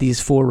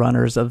 these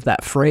forerunners of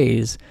that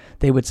phrase,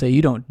 they would say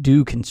you don't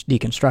do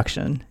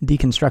deconstruction.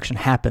 Deconstruction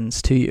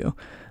happens to you.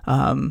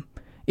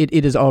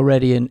 It is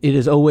already and it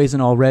is always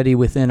and already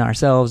within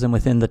ourselves and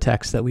within the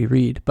text that we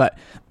read. But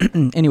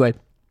anyway,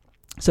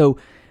 so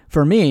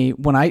for me,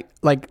 when I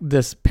like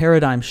this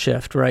paradigm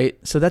shift, right?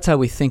 So that's how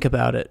we think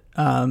about it.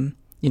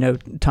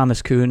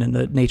 Thomas Kuhn in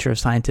The Nature of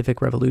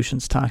Scientific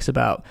Revolutions talks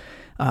about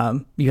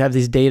you have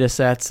these data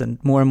sets and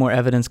more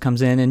evidence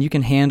comes in and you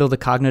can handle the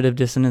cognitive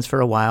dissonance for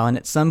a while. And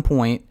at some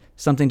point,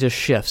 something just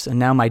shifts and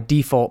now my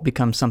default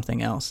becomes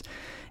something else.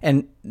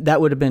 And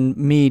that would have been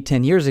me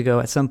 10 years ago.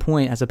 At some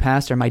point as a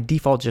pastor, my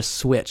default just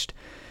switched.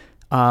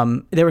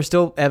 There was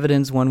still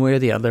evidence one way or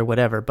the other,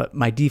 whatever, but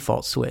my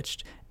default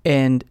switched.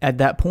 And at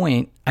that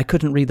point, I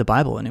couldn't read the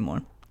Bible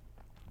anymore.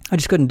 I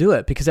just couldn't do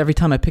it because every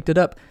time I picked it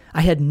up,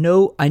 I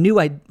knew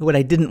what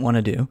I didn't want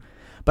to do,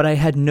 but I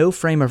had no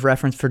frame of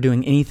reference for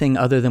doing anything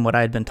other than what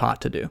I had been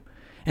taught to do.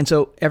 And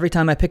so every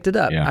time I picked it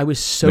up, I was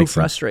so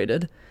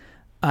frustrated.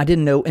 I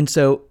didn't know. And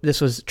so this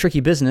was tricky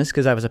business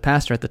because I was a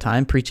pastor at the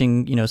time,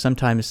 preaching,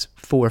 sometimes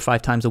 4 or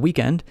 5 times a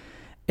weekend.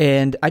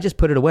 And I just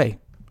put it away.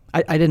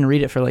 I didn't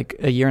read it for like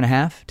a year and a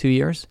half, 2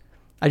 years.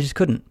 I just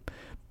couldn't.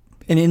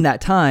 And in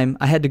that time,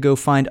 I had to go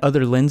find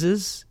other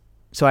lenses.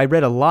 So I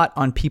read a lot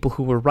on people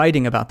who were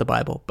writing about the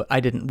Bible, but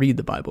I didn't read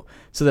the Bible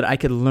so that I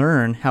could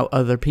learn how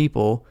other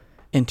people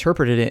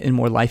interpreted it in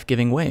more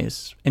life-giving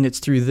ways. And it's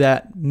through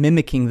that,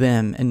 mimicking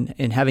them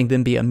and having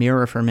them be a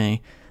mirror for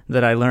me,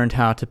 that I learned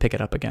how to pick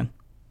it up again.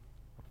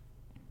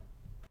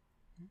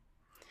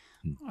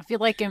 I feel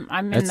like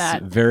I'm in That's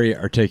that. very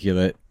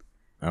articulate.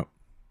 Oh,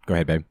 go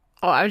ahead, babe.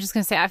 Oh, I was just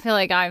going to say, I feel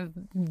like I've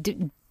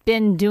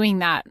been doing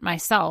that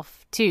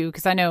myself too,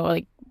 because I know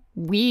like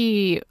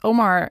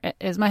Omar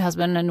is my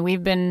husband, and we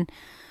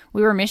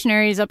were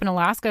missionaries up in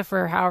Alaska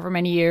for however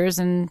many years,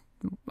 and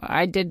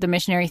I did the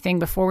missionary thing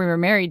before we were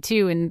married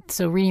too, and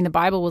so reading the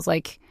Bible was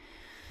like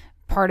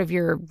part of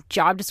your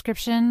job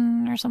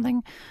description or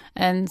something.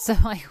 And so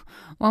like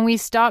when we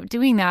stopped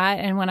doing that,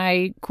 and when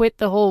I quit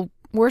the whole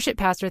worship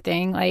pastor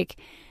thing, like,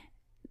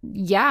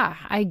 yeah,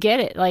 I get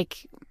it.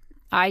 Like,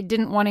 I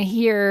didn't want to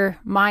hear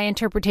my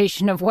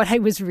interpretation of what I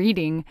was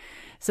reading.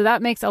 So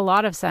that makes a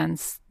lot of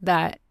sense,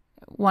 that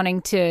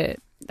wanting to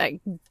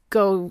like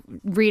go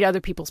read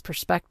other people's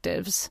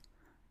perspectives.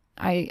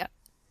 I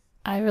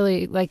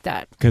really like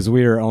that. Because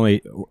we are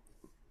only,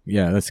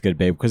 yeah, that's good,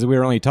 babe. Because we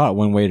were only taught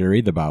one way to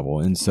read the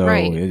Bible. And so,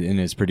 Right. and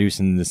it's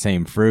producing the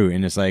same fruit.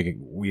 And it's like,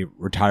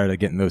 we're tired of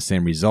getting those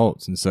same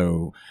results. And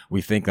so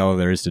we think all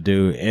there is to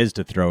do is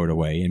to throw it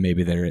away. And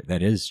maybe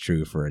that is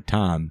true for a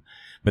time.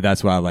 But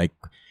that's why I like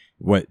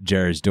what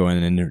Jared's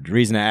doing. And the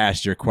reason I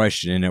asked your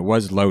question, and it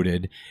was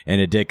loaded,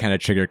 and it did kind of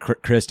trigger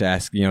Chris to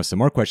ask, some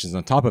more questions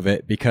on top of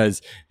it,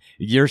 because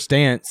your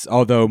stance,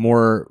 although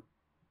more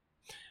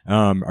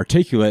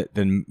articulate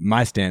than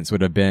my stance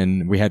would have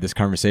been, we had this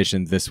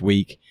conversation this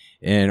week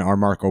in our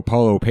Marco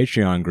Polo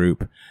Patreon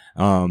group,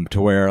 to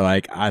where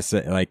like I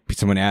said, like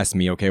someone asked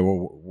me, okay,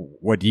 well,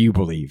 what do you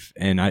believe?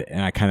 And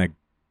I kind of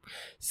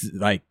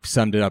like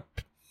summed it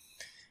up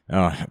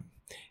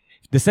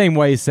the same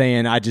way,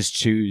 saying I just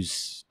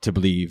choose to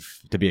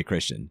believe, to be a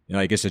Christian.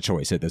 Like, it's a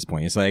choice at this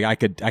point. It's like I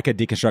could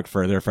deconstruct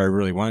further if I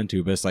really wanted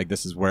to, but it's like,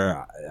 this is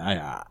where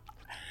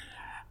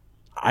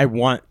I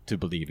want to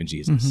believe in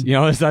Jesus.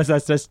 Mm-hmm.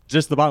 That's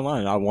just the bottom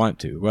line. I want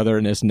to,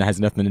 whether this has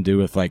nothing to do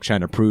with like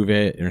trying to prove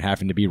it or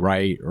having to be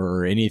right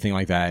or anything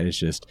like that. It's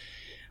just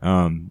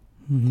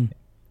everything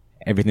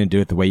to do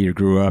with the way you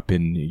grew up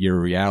and your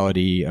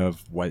reality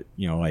of what,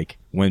 like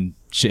when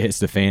shit hits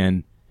the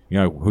fan,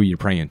 who you're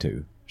praying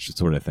to,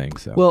 sort of thing.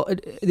 So, well,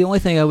 the only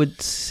thing I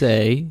would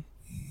say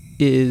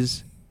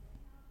is,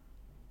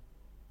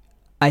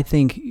 I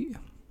think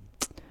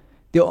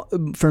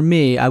for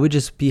me, I would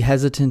just be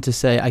hesitant to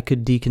say I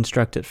could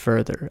deconstruct it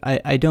further.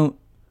 I don't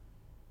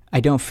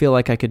feel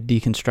like I could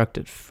deconstruct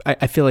it.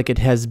 I feel like it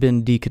has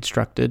been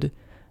deconstructed,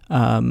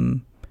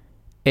 and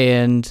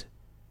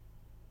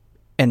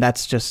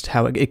that's just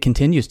how it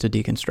continues to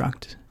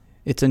deconstruct.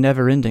 It's a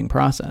never-ending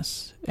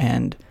process,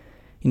 and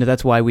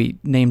that's why we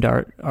named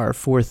our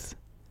fourth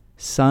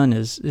son,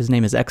 his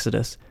name is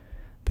Exodus,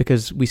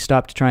 because we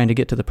stopped trying to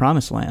get to the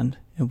promised land,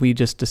 and we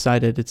just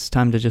decided it's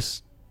time to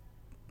just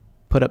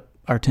put up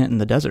our tent in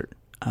the desert,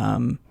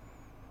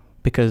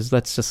 because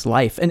that's just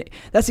life. And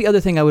that's the other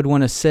thing I would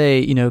want to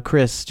say,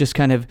 Chris, just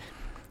kind of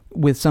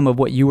with some of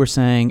what you were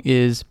saying,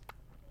 is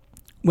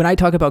when I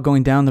talk about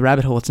going down the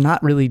rabbit hole, it's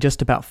not really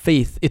just about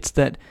faith. It's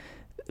that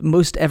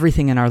most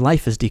everything in our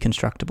life is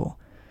deconstructible.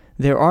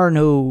 There are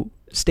no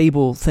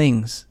stable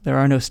things. There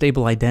are no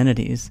stable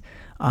identities.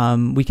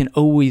 We can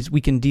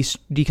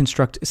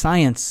deconstruct.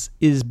 Science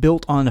is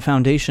built on a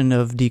foundation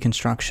of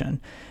deconstruction,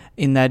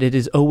 in that it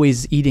is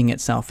always eating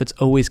itself. It's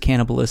always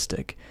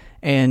cannibalistic.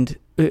 And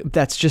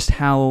that's just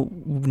how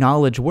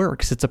knowledge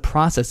works. It's a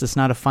process. It's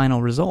not a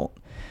final result.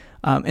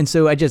 And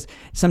so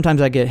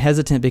sometimes I get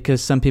hesitant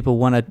because some people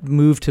want to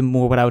move to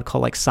more what I would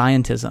call like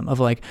scientism, of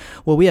like,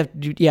 well, I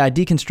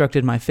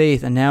deconstructed my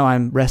faith and now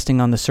I'm resting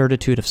on the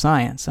certitude of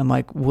science. I'm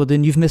like, well,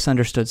 then you've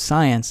misunderstood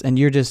science and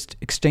you're just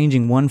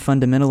exchanging one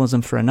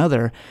fundamentalism for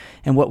another.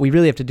 And what we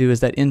really have to do is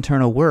that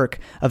internal work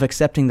of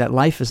accepting that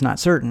life is not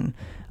certain.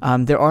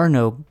 There are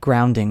no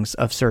groundings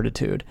of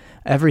certitude.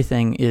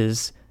 Everything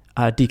is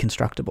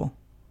deconstructible.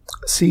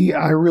 See,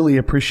 I really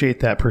appreciate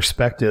that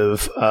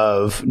perspective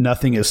of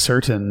nothing is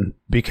certain,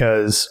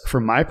 because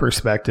from my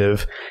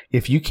perspective,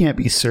 if you can't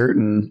be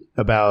certain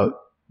about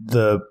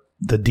the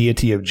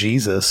deity of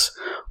Jesus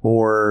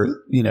or,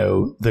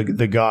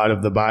 the God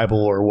of the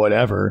Bible or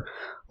whatever,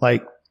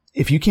 like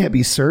if you can't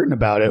be certain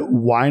about it,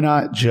 why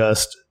not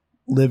just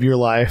live your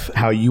life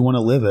how you want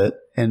to live it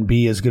and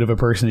be as good of a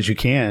person as you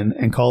can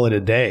and call it a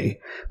day?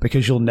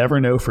 Because you'll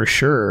never know for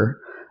sure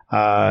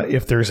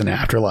if there's an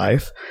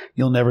afterlife.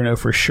 You'll never know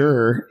for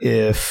sure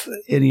if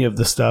any of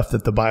the stuff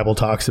that the Bible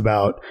talks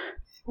about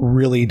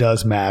really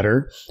does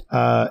matter.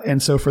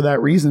 And so for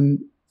that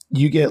reason,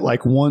 you get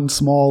like one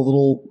small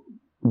little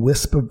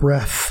wisp of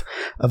breath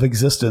of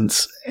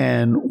existence.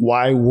 And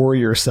why worry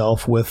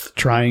yourself with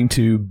trying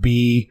to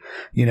be,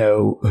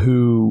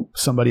 who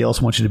somebody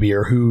else wants you to be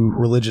or who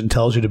religion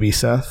tells you to be,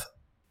 Seth?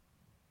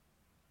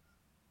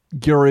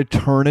 Your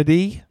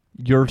eternity,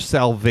 your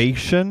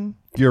salvation,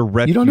 your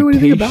reputation, you don't know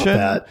anything about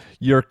that.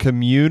 Your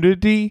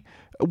community.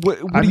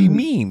 What do you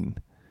mean?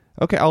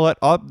 Okay,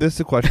 this is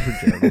a question for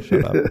Jared.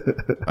 Shut up.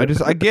 I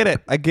get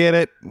it.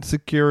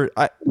 Secure.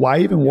 Why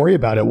even worry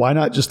about it? Why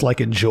not just like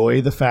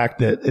enjoy the fact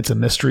that it's a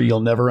mystery you'll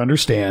never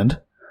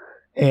understand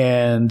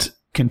and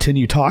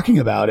continue talking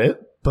about it?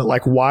 But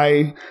like,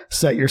 why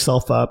set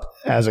yourself up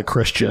as a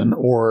Christian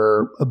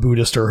or a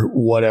Buddhist or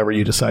whatever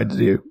you decide to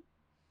do?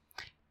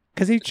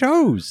 Because he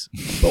chose.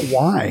 But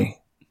why?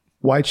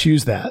 Why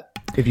choose that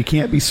if you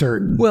can't be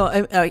certain?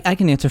 Well, I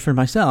can answer for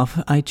myself.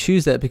 I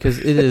choose that because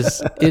it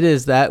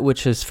is that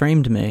which has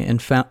framed me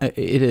and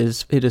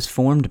it has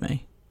formed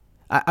me.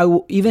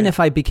 Even if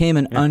I became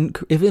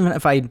even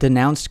if I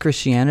denounced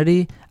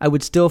Christianity, I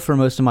would still for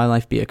most of my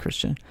life be a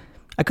Christian.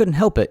 I couldn't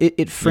help it.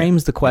 It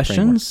frames the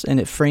questions and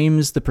it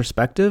frames the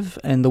perspective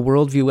and the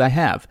worldview I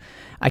have.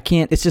 I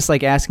can't. It's just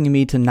like asking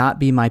me to not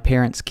be my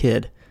parents'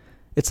 kid.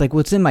 It's like, well,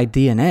 it's in my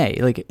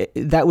DNA. Like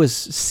that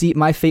was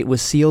my fate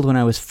was sealed when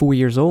I was 4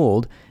 years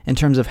old in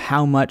terms of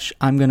how much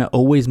I'm going to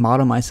always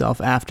model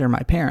myself after my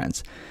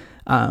parents.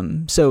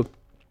 So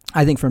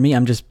I think for me,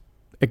 I'm just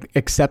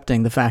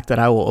accepting the fact that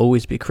I will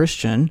always be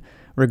Christian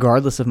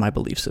regardless of my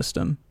belief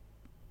system.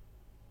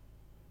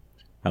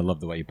 I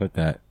love the way you put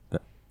that.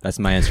 That's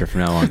my answer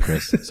from now on,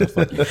 Chris. So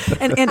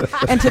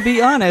and to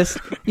be honest,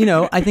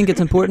 I think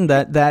it's important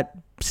that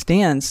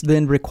stance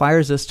then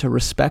requires us to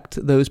respect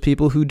those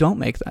people who don't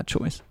make that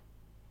choice.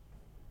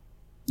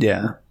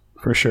 Yeah,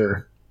 for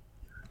sure.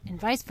 And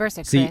vice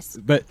versa, Chris.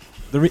 But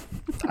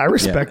I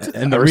respect it.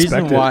 And the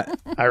reason why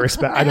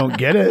I don't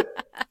get it.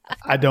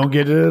 I don't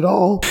get it at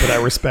all, but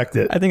I respect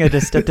it. I think I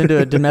just stepped into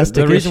a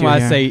domestic the reason why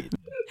here. I say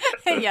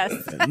Yes.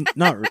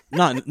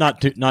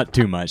 not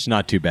too much,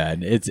 not too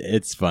bad.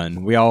 It's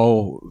fun.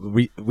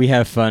 We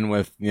have fun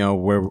with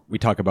where we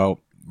talk about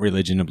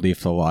religion and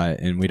belief a lot,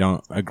 and we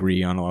don't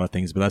agree on a lot of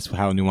things, but that's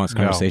how nuanced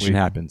conversation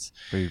happens.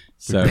 We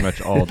pretty much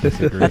all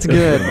disagree. That's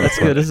good. That's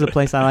good. This is a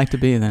place I like to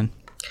be then.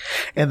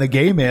 And the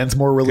gay man's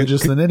more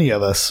religious than any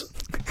of us.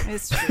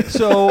 It's true.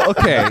 So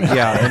okay,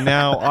 yeah, and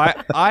now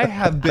I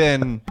have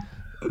been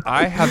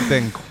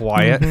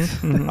quiet.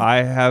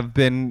 I have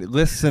been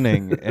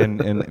listening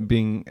and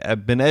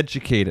have been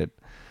educated.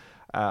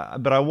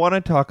 But I want to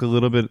talk a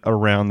little bit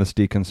around this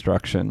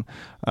deconstruction.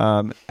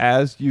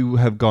 As you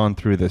have gone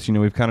through this,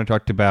 we've kind of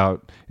talked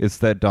about it's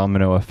that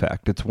domino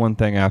effect. It's one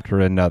thing after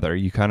another.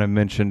 You kind of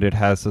mentioned it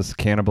has this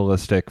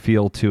cannibalistic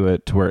feel to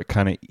it, to where it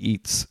kind of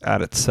eats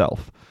at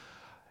itself.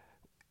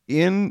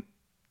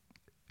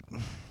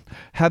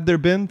 Have there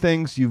been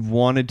things you've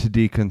wanted to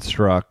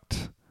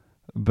deconstruct,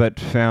 but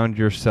found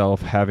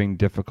yourself having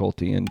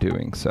difficulty in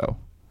doing so?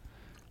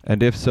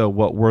 And if so,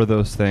 what were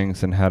those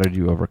things, and how did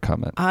you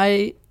overcome it?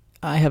 I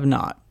have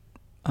not.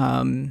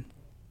 I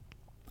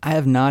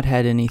have not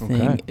had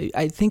anything. Okay.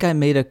 I think I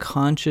made a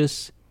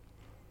conscious...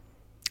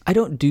 I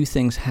don't do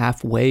things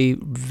halfway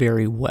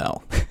very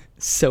well.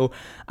 So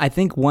I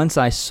think once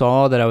I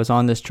saw that I was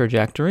on this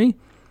trajectory,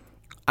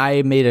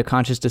 I made a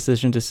conscious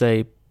decision to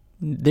say,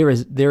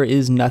 there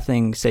is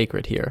nothing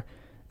sacred here.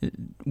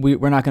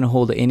 We're not going to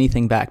hold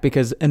anything back,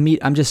 because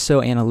I'm just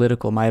so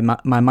analytical. My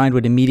mind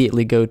would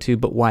immediately go to,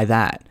 but why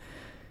that?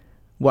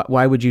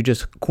 Why would you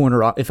just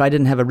corner off? If I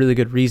didn't have a really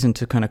good reason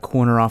to kind of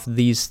corner off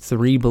these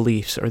 3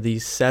 beliefs or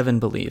these 7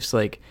 beliefs,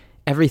 like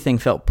everything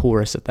felt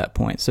porous at that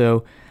point.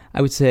 So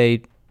I would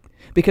say,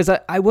 because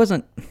I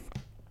wasn't,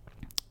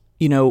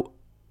 and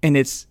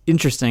it's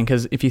interesting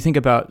because if you think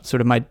about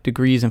sort of my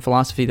degrees in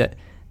philosophy, that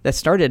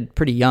started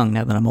pretty young.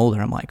 Now that I'm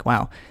older, I'm like,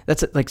 wow,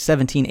 that's like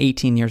 17,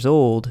 18 years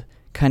old,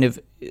 kind of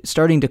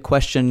starting to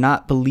question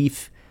not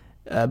beliefs,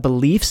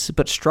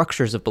 but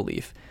structures of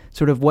belief.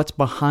 Sort of what's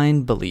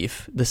behind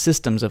belief, the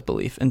systems of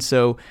belief. And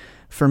so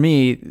for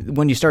me,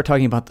 when you start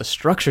talking about the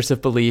structures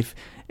of belief,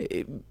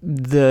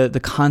 the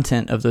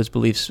content of those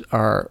beliefs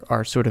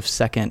are sort of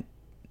second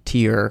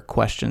tier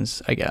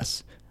questions, I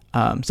guess.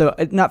 So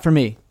not for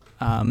me.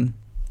 I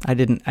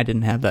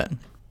didn't have that.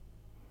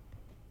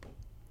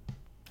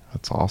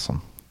 That's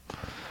awesome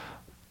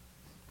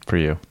for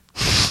you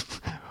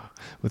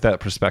with that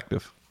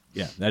perspective.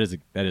 Yeah, that is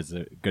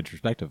a good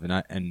perspective,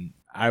 and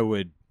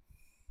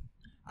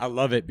I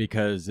love it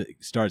because it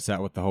starts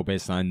out with the whole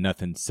baseline,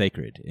 nothing's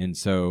sacred. And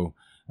so,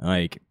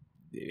 like,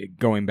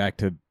 going back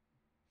to,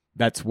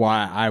 that's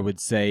why I would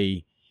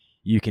say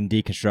you can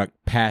deconstruct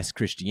past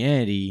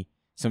Christianity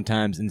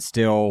sometimes and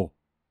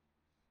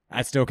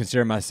I still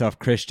consider myself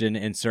Christian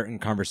in certain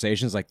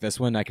conversations like this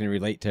one. I can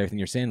relate to everything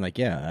you're saying. Like,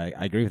 yeah,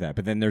 I agree with that.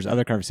 But then there's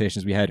other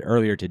conversations we had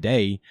earlier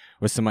today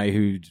with somebody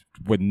who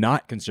would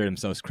not consider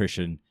themselves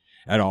Christian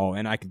at all.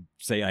 And I could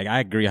say, like,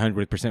 I agree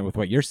 100% with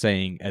what you're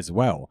saying as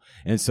well.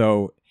 And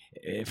so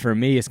for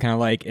me, it's kind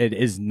of like it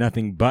is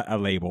nothing but a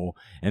label.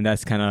 And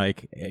that's kind of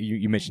like,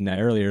 you mentioned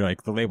that earlier,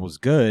 like the label's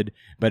good,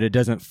 but it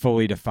doesn't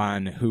fully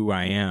define who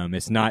I am.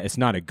 It's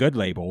not a good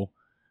label,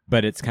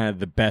 but it's kind of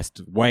the best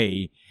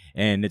way.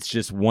 And it's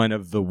just one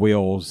of the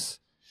wheels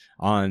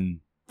on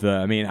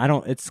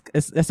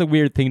that's a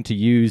weird thing to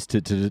use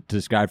to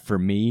describe for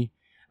me.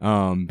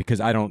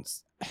 Because I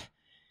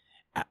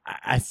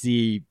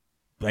see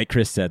like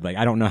Chris said, like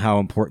I don't know how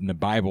important the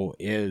Bible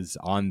is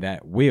on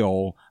that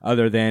wheel,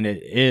 other than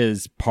it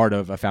is part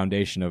of a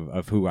foundation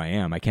of who I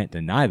am. I can't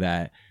deny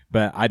that,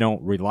 but I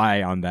don't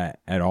rely on that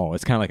at all.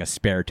 It's kind of like a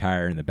spare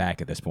tire in the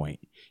back at this point.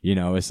 You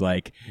know, it's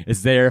like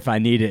it's there if I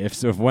need it.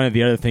 If one of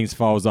the other things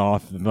falls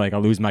off, like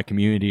I'll lose my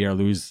community or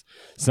lose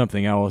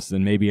something else,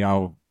 then maybe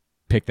I'll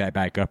pick that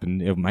back up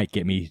and it might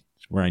get me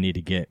where I need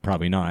to get.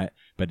 Probably not,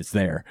 but it's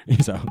there.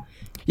 So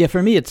Yeah,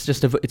 for me, it's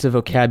just it's a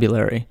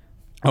vocabulary.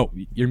 Oh,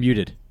 you're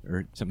muted,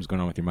 or something's going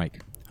on with your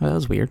mic. Oh, that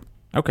was weird.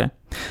 Okay.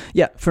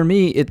 Yeah, for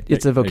me,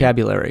 it's a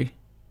vocabulary.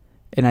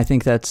 And I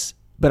think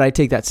but I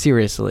take that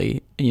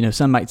seriously. You know,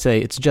 some might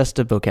say it's just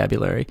a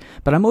vocabulary,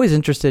 but I'm always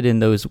interested in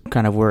those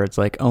kind of words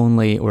like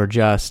only or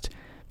just,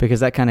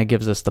 because that kind of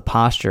gives us the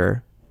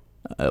posture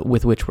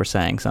with which we're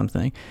saying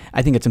something.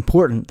 I think it's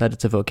important that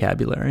it's a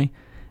vocabulary.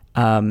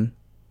 And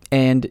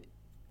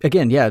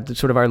again, yeah,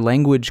 sort of our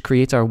language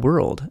creates our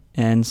world.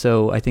 And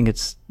so I think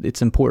it's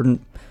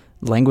important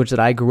language that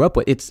I grew up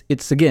with.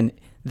 It's again,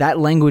 that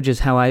language is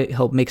how I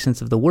help make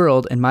sense of the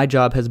world. And my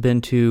job has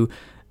been to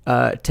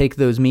take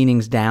those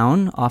meanings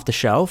down off the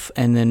shelf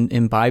and then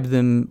imbibe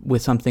them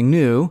with something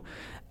new.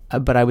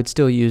 But I would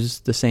still use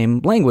the same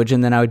language.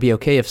 And then I would be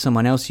okay if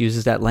someone else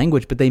uses that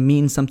language, but they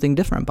mean something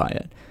different by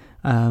it.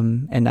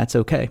 And that's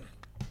okay.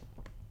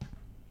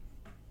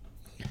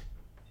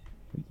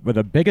 But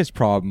the biggest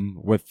problem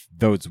with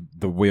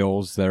the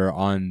wheels that are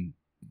on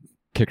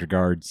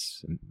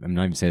Kierkegaard's, I'm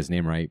not even saying his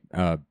name right,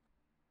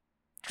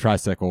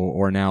 tricycle,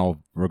 or now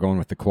we're going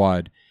with the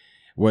quad,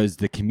 was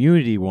the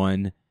community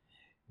one.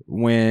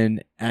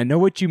 When I know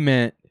what you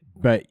meant,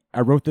 but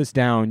I wrote this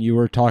down. You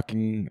were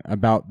talking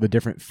about the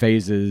different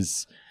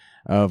phases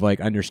of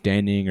like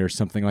understanding or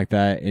something like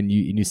that, and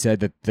you said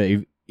that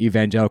the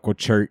evangelical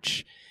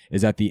church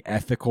is at the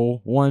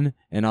ethical one,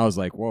 and I was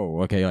like,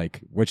 whoa, okay,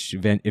 like which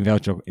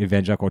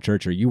evangelical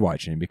church are you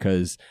watching?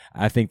 Because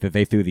I think that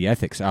they threw the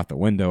ethics out the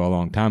window a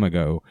long time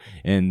ago,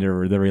 and they're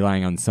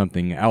relying on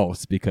something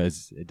else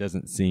because it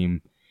doesn't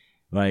seem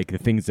like the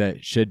things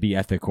that should be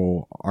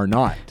ethical are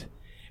not.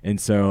 And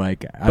so,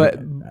 like,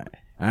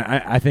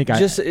 I think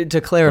just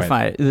to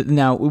clarify,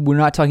 now we're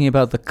not talking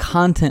about the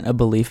content of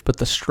belief, but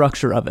the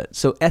structure of it.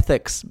 So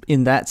ethics,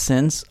 in that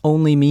sense,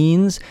 only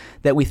means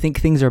that we think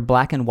things are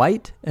black and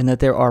white, and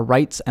that there are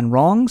rights and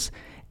wrongs,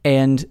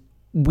 and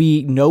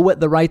we know what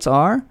the rights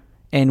are,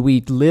 and we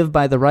live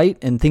by the right,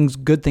 and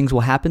good things will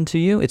happen to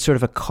you. It's sort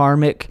of a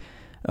karmic.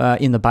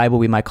 In the Bible,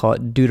 we might call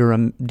it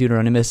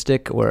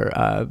Deuteronomistic or,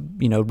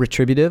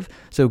 retributive.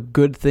 So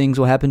good things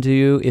will happen to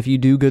you if you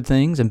do good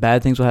things, and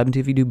bad things will happen to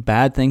you if you do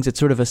bad things. It's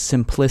sort of a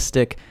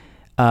simplistic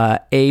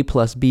A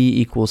plus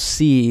B equals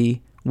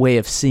C way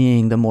of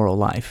seeing the moral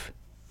life,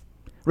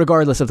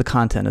 regardless of the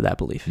content of that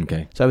belief.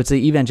 Okay. So I would say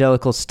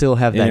evangelicals still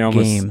have that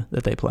game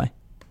that they play.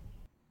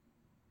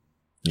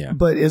 Yeah.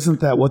 But isn't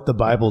that what the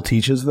Bible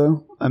teaches,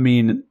 though? I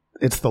mean,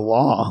 it's the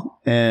law,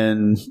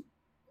 and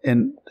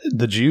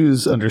the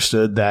Jews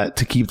understood that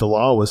to keep the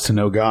law was to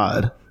know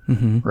God,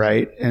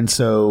 right? And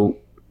so,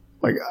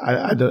 like,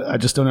 I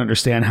just don't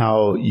understand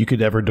how you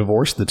could ever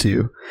divorce the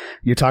two.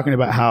 You're talking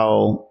about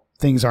how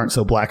things aren't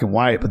so black and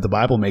white, but the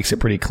Bible makes it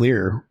pretty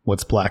clear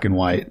what's black and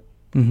white.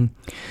 Mm-hmm.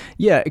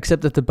 Yeah,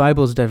 except that the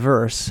Bible is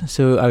diverse.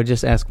 So I would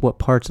just ask, what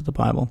parts of the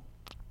Bible?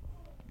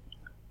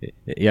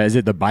 Yeah, is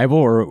it the Bible,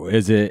 or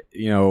is it,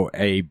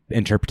 a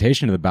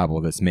interpretation of the Bible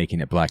that's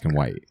making it black and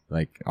white?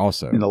 Like,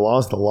 also, and the law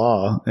is the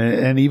law,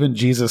 and even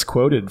Jesus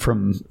quoted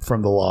from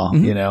the law.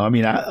 Mm-hmm. I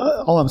mean,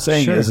 all I'm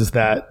saying is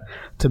that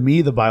to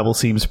me the Bible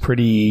seems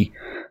pretty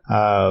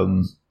black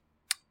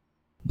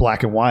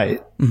and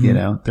white.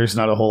 Mm-hmm. There's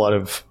not a whole lot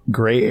of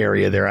gray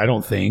area there, I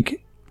don't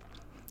think.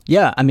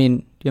 Yeah, I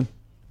mean, yeah.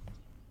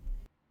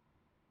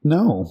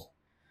 No.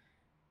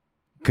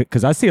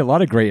 Because I see a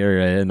lot of gray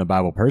area in the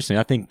Bible personally.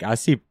 I think I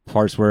see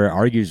parts where it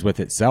argues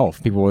with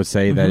itself. People would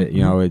say that,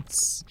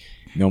 it's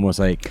almost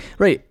like...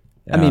 Right.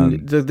 I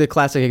mean, the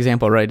classic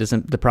example, right,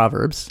 isn't the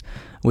Proverbs,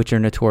 which are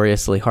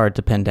notoriously hard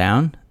to pin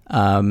down.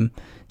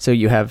 So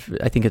you have,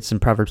 I think it's in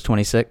Proverbs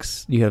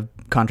 26, you have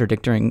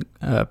contradicting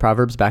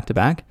Proverbs back to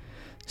back.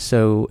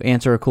 So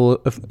answer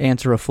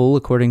a fool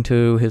according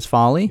to his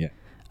folly,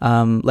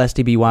 lest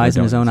he be wise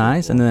in his own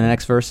eyes. And then the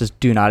next verse is,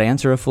 do not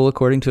answer a fool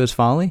according to his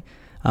folly,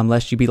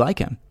 lest you be like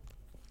him.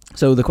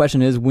 So the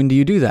question is, when do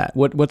you do that?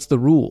 What's the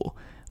rule?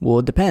 Well,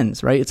 it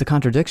depends, right? It's a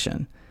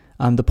contradiction.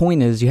 The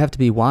point is, you have to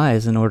be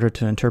wise in order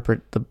to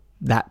interpret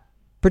that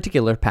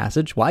particular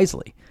passage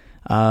wisely.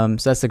 So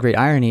that's the great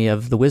irony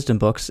of the wisdom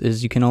books,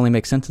 is you can only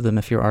make sense of them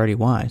if you're already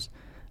wise.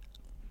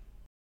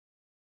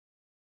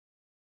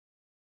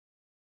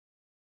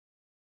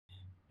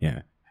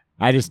 Yeah.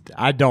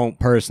 I don't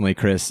personally,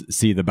 Chris,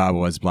 see the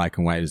Bible as black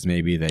and white as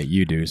maybe that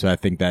you do. So I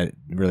think that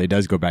really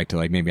does go back to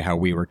like maybe how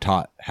we were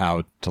taught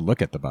how to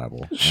look at the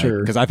Bible.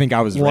 Sure. Because I think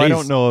I was raised... I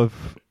don't know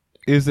if...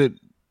 Is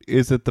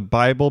it the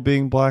Bible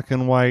being black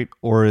and white,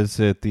 or is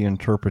it the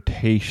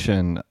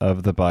interpretation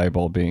of the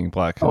Bible being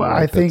black and white?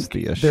 I think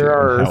the issue there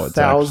are and how it's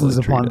thousands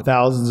actually upon treated?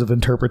 thousands of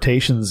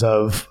interpretations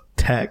of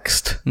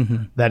text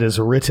that is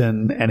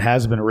written and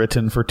has been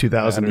written for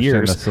 2,000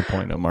 years. That's the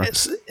point, Omar.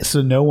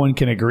 So no one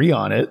can agree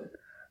on it,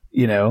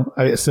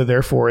 so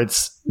therefore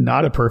it's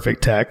not a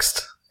perfect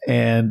text,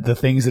 and the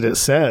things that it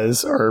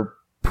says are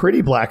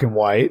pretty black and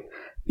white.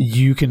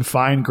 You can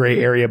find gray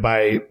area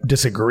by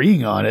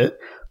disagreeing on it.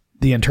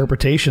 The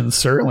interpretation,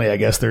 certainly, I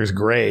guess there's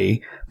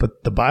gray,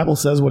 but the Bible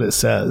says what it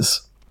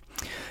says.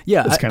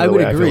 Yeah, That's kind I of the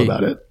would way agree. I feel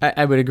about it.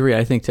 I would agree.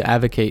 I think to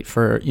advocate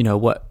for,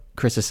 what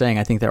Chris is saying,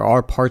 I think there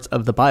are parts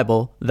of the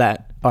Bible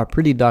that are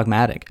pretty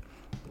dogmatic,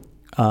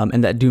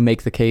 and that do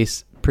make the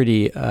case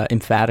pretty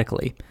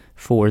emphatically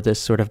for this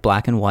sort of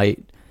black and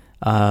white.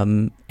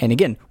 And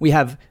again, we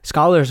have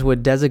scholars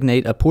would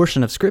designate a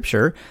portion of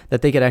Scripture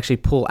that they could actually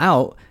pull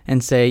out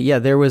and say, yeah,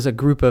 there was a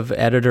group of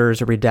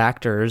editors or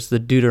redactors, the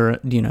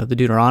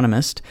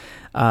Deuteronomist,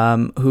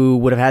 who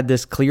would have had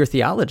this clear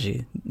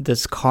theology,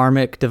 this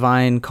karmic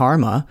divine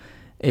karma,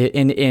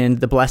 and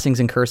the blessings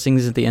and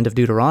cursings at the end of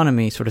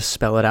Deuteronomy sort of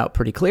spell it out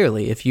pretty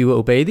clearly. If you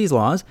obey these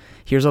laws,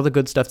 here's all the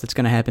good stuff that's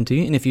going to happen to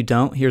you. And if you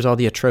don't, here's all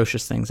the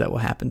atrocious things that will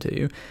happen to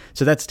you.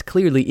 So that's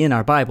clearly in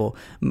our Bible.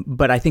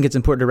 But I think it's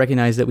important to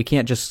recognize that we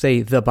can't just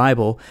say the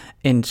Bible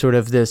in sort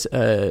of this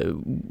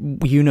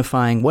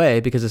unifying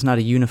way, because it's not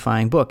a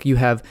unifying book. You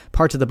have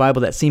parts of the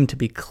Bible that seem to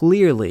be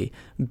clearly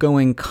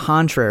going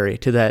contrary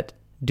to that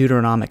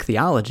Deuteronomic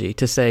theology,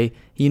 to say,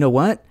 you know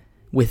what?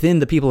 Within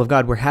the people of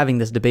God, we're having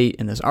this debate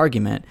and this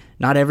argument.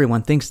 Not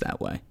everyone thinks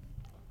that way.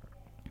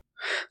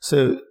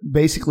 So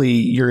basically,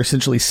 you're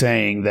essentially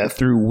saying that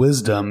through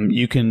wisdom,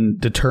 you can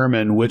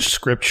determine which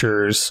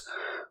scriptures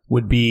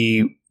would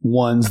be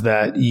ones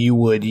that you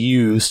would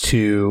use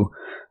to,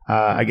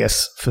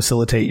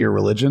 facilitate your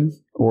religion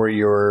or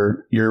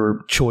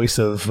your choice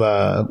of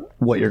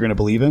what you're going to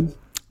believe in.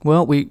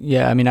 Well,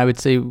 I would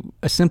say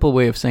a simple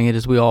way of saying it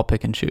is we all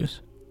pick and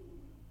choose.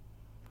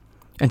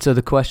 And so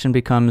the question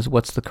becomes,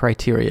 what's the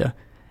criteria?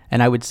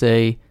 And I would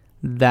say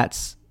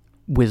that's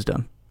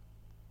wisdom.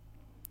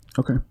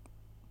 Okay.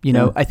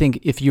 I think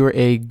if you're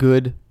a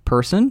good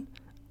person,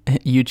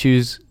 you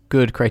choose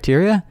good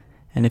criteria.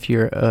 And if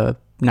you're a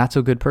not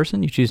so good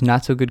person, you choose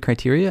not so good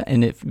criteria.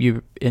 And if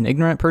you're an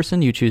ignorant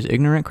person, you choose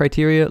ignorant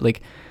criteria.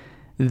 Like,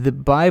 the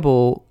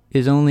Bible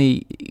is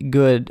only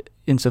good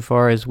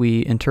insofar as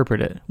we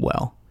interpret it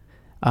well.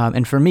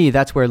 And for me,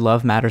 that's where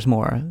love matters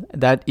more.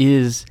 That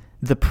is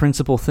the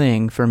principal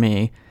thing for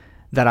me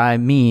that I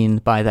mean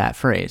by that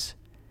phrase.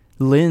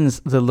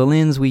 The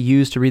lens we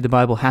use to read the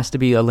Bible has to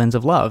be a lens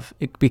of love,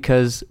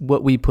 because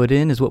what we put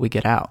in is what we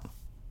get out.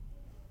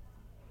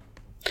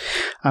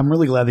 I'm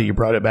really glad that you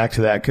brought it back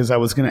to that, because I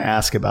was going to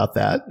ask about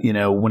that,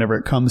 whenever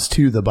it comes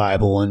to the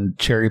Bible and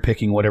cherry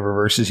picking whatever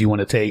verses you want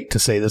to take to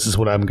say, this is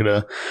what I'm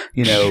going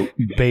to,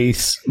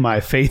 base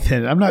my faith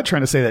in. I'm not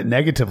trying to say that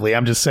negatively.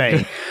 I'm just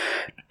saying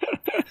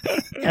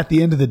at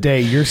the end of the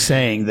day, you're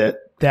saying that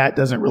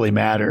doesn't really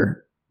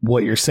matter.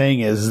 What you're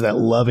saying is that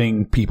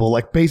loving people,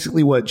 like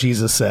basically what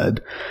Jesus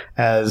said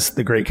as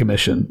the Great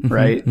Commission,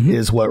 right,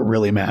 is what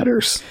really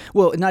matters.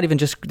 Well, not even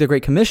just the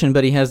Great Commission,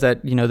 but he has that,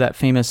 that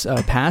famous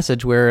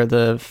passage where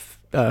the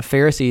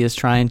Pharisee is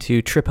trying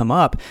to trip him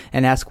up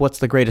and ask, what's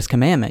the greatest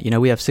commandment?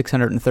 We have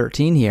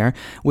 613 here.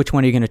 Which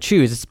one are you going to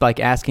choose? It's like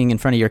asking in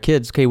front of your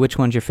kids, okay, which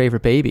one's your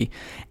favorite baby?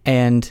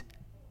 And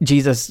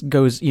Jesus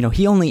goes,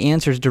 he only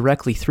answers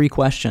directly 3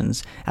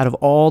 questions out of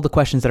all the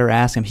questions that are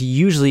asked him. He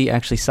usually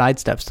actually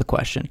sidesteps the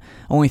question.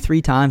 Only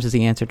 3 times does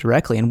he answer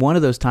directly. And one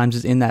of those times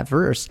is in that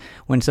verse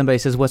when somebody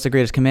says, what's the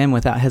greatest commandment?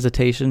 Without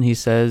hesitation, he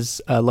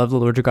says, love the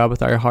Lord your God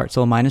with all your heart,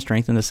 soul, mind, and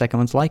strength. And the second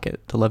one's like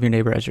it, to love your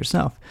neighbor as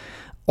yourself.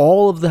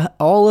 All of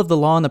the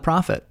law and the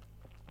prophet.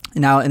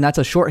 Now, and that's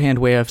a shorthand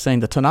way of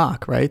saying the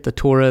Tanakh, right? The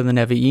Torah and the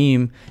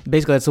Nevi'im.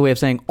 Basically, that's the way of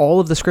saying all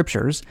of the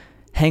scriptures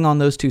hang on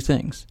those 2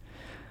 things.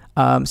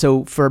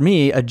 So for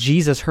me, a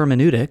Jesus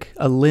hermeneutic,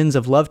 a lens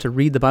of love to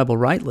read the Bible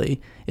rightly,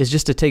 is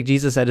just to take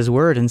Jesus at his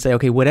word and say,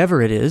 okay,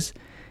 whatever it is,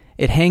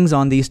 it hangs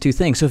on these 2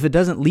 things. So if it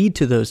doesn't lead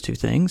to those 2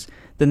 things,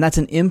 then that's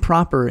an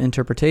improper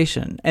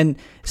interpretation. And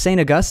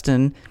St.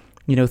 Augustine,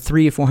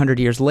 300 or 400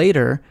 years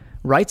later,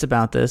 writes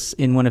about this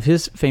in one of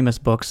his famous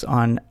books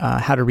on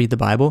how to read the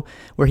Bible,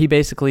 where he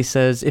basically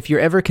says, if you're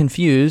ever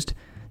confused,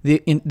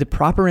 the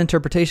proper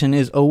interpretation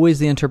is always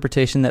the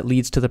interpretation that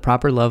leads to the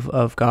proper love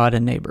of God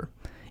and neighbor.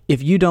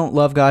 If you don't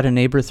love God and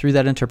neighbor through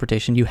that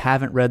interpretation, you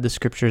haven't read the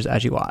scriptures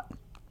as you ought.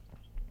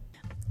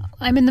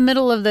 I'm in the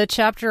middle of the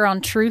chapter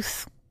on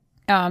truth.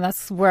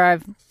 That's where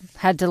I've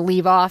had to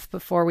leave off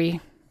before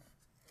we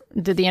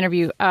did the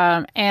interview.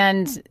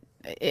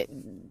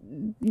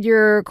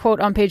 Your quote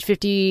on page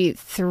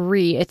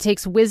 53, it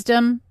takes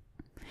wisdom,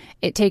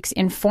 it takes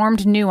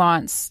informed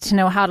nuance to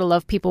know how to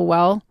love people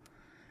well.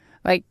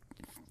 Like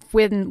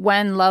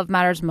when love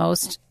matters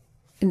most.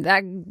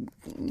 That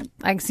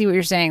I see what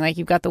you're saying. Like,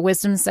 you've got the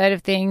wisdom side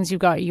of things,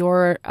 you've got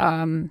your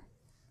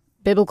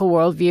biblical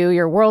worldview,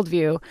 your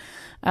worldview,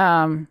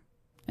 and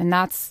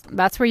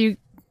that's where you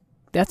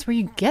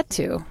get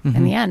to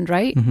in the end,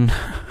 right?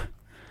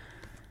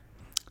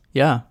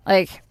 Yeah.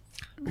 Like,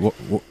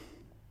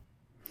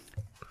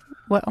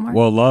 What, Omar?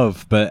 Well,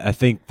 love, but I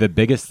think the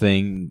biggest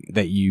thing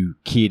that you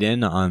keyed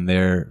in on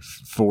there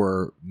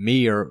for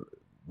me, or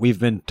we've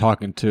been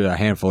talking to a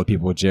handful of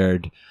people,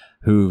 Jared,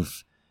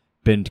 who've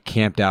been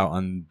camped out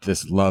on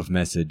this love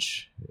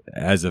message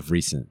as of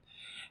recent.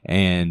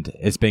 And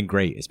it's been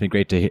great. It's been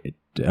great to, it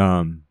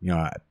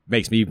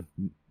makes me,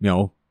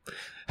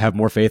 have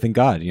more faith in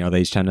God, that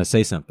he's trying to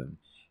say something.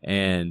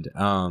 And,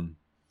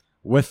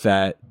 with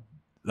that,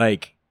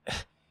 like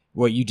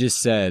what you just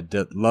said,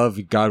 that love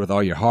God with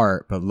all your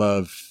heart, but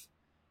love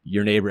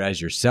your neighbor as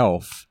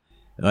yourself.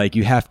 Like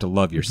you have to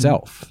love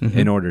yourself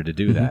in order to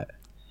do that.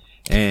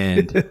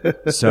 And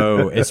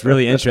so it's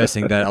really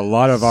interesting that a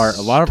lot of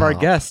our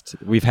guests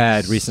we've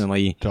had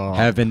recently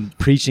have been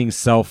preaching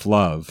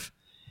self-love,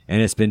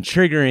 and it's been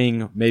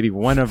triggering maybe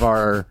one of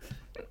our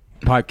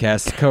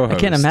podcast co-hosts. I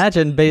can't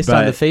imagine based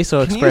on the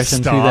facial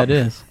expressions who that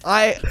is.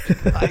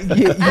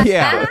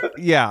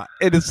 Yeah.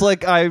 And it's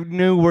like I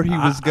knew where he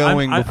was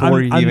going before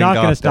he even got there. I'm not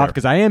going to stop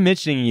because I am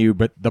mentioning you,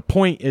 but the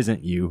point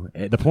isn't you.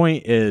 The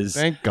point is,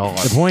 thank God.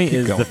 The point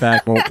is the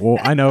fact. Well,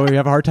 I know you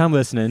have a hard time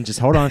listening. Just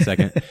hold on a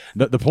second.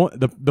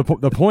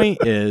 The point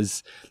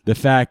is the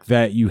fact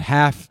that you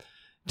have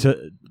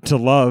to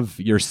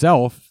love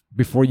yourself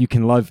before you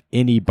can love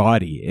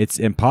anybody. It's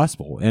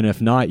impossible, and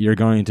if not, you're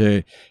going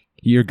to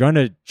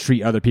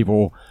treat other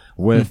people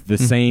with the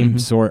same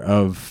sort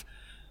of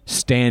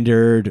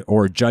standard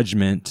or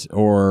judgment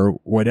or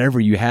whatever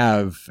you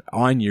have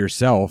on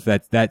yourself.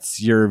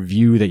 That's your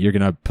view that you're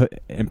going to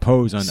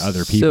impose on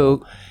other people.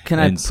 So can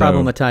I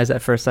problematize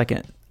that for a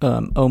second?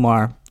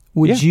 Omar,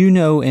 would you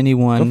know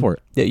anyone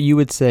that you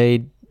would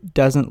say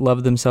doesn't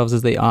love themselves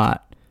as they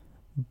ought,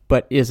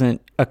 but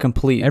isn't a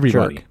complete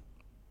Everybody.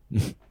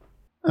 jerk?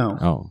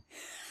 Oh,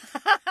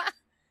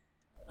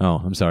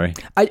 I'm sorry.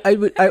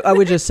 I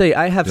would just say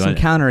I have some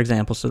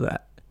counterexamples to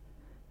that.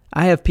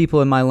 I have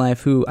people in my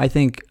life who I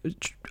think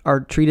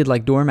are treated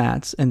like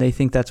doormats, and they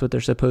think that's what they're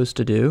supposed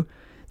to do.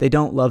 They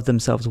don't love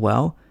themselves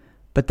well,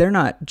 but they're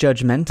not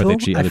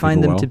judgmental. I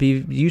find them to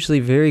be usually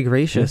very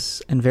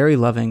gracious and very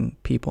loving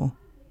people.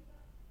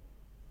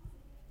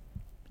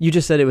 You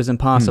just said it was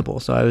impossible,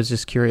 so I was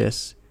just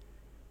curious.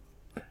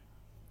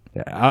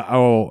 Yeah,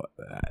 no,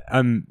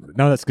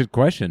 that's a good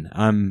question.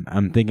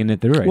 I'm thinking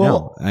it through right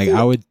now.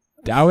 I would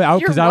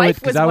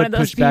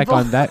push back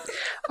on that.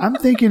 I'm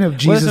thinking of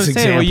Jesus'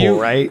 example,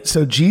 right?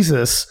 So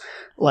Jesus,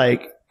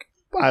 like,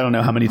 I don't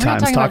know how many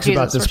times talks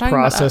about this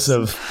process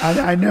of,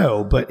 I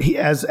know, but he,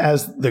 as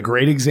the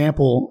great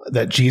example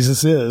that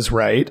Jesus is,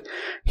 right?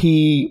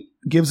 He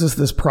gives us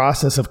this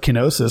process of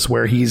kenosis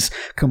where he's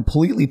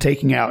completely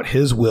taking out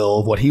his will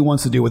of what he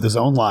wants to do with his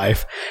own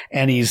life,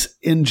 and he's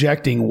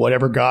injecting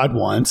whatever God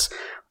wants.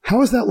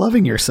 How is that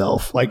loving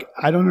yourself? Like,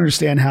 I don't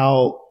understand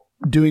how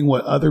doing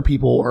what other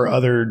people or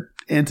other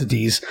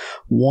entities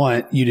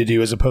want you to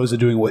do as opposed to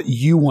doing what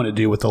you want to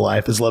do with the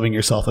life is loving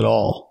yourself at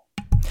all.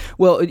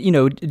 Well,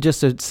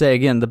 just to say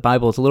again, the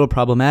Bible is a little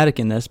problematic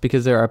in this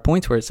because there are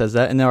points where it says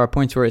that, and there are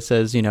points where it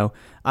says,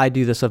 I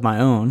do this of my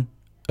own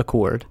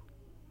accord.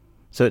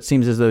 So it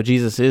seems as though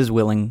Jesus is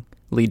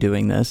willingly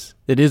doing this.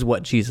 It is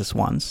what Jesus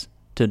wants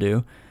to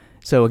do.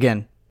 So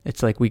again,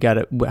 it's like we got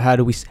to, how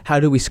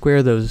do we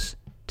square those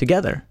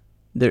together?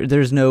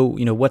 There's no,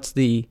 what's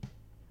the,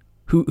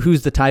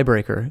 who's the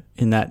tiebreaker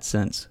in that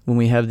sense when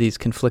we have these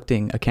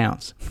conflicting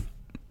accounts?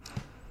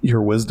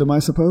 Your wisdom, I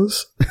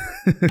suppose.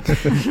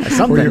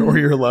 Something. or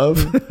your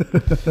love.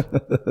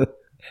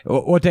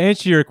 Well, to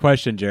answer your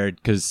question, Jared,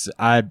 because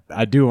I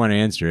do want to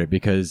answer it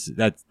because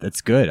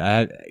that's good.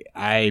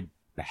 I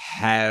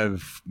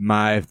have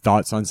my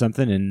thoughts on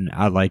something and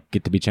I like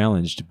it to be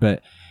challenged.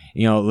 But,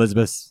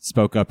 Elizabeth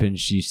spoke up and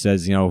she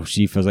says,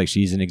 she feels like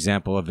she's an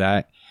example of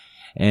that.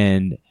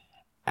 And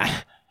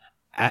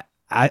I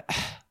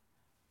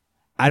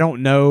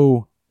don't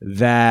know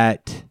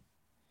that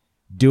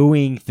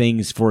doing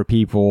things for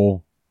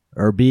people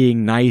or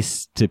being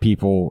nice to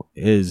people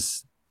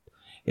is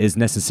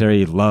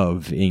necessarily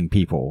loving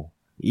people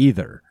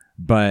either.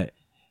 But,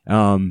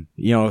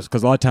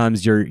 because a lot of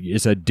times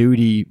it's a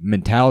duty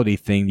mentality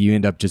thing. You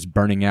end up just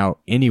burning out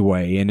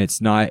anyway. And it's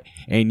not,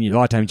 and a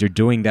lot of times you're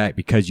doing that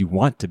because you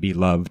want to be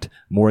loved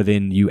more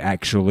than you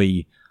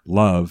actually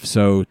love.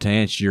 So to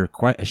answer your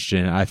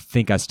question, I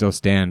think I still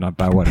stand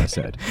by what I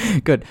said.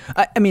 Good.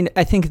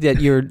 I think that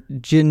you're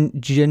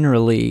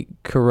generally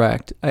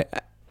correct.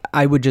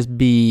 I would just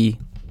be,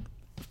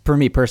 for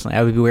me personally,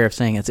 I would be aware of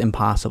saying it's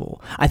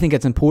impossible. I think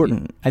it's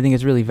important. I think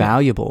it's really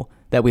valuable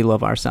that we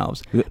love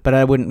ourselves. But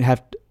I wouldn't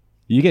have to.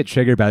 You get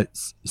triggered by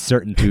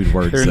certain dude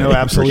words. There are no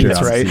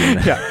absolutes, right?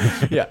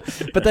 Yeah.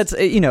 But that's,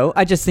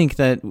 I just think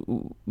that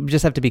we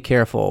just have to be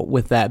careful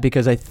with that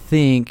because I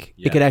think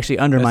it could actually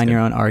undermine your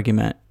own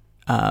argument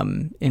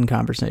in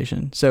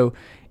conversation. So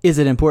is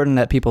it important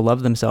that people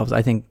love themselves?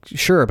 I think,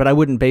 sure, but I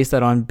wouldn't base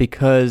that on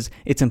because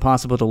it's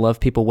impossible to love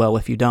people well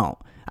if you don't.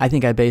 I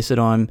think I base it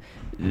on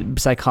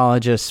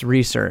psychologists'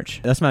 research.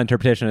 That's my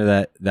interpretation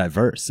of that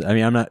verse. I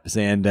mean, I'm not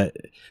saying that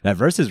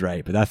verse is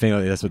right, but I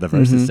think that's what the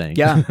verse is saying.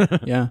 Yeah,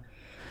 yeah.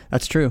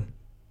 That's true.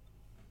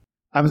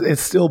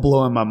 it's still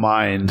blowing my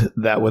mind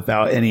that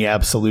without any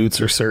absolutes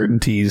or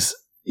certainties,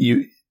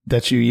 you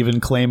even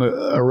claim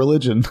a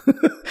religion.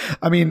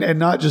 I mean, and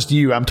not just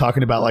you. I'm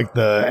talking about like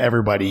the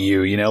everybody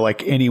you know,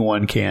 like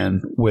anyone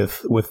can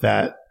with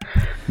that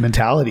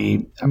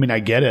mentality. I mean, I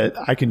get it.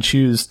 I can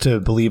choose to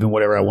believe in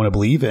whatever I want to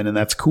believe in, and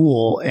that's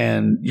cool.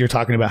 And you're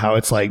talking about how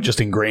it's like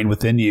just ingrained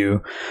within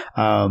you.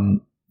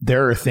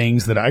 There are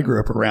things that I grew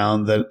up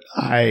around that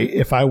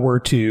if I were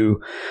to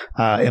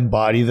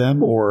embody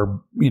them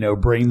or, you know,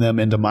 bring them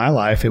into my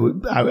life,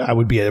 I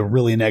would be a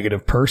really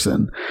negative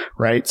person,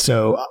 right?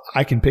 So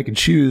I can pick and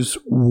choose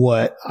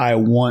what I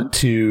want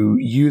to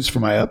use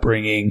for my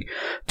upbringing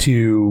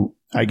to,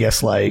 I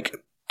guess, like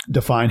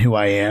define who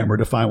I am or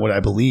define what I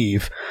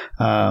believe.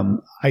 I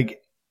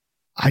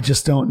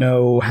just don't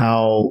know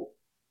how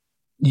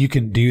you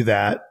can do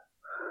that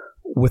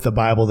with a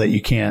Bible that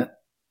you can't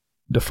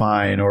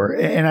define,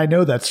 and I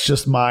know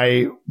that's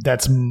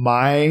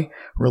my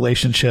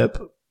relationship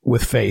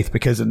with faith,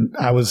 because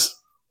I was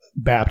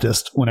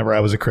Baptist whenever I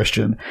was a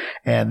Christian,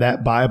 and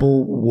that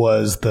Bible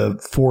was the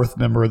fourth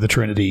member of the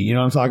Trinity. You know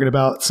what I'm talking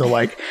about? So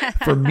like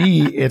for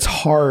me, it's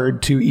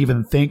hard to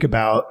even think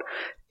about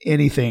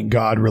anything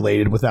God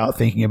related without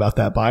thinking about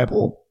that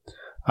Bible.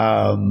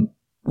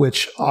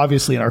 Which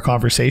obviously in our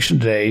conversation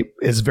today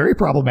is very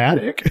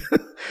problematic,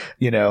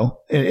 you know,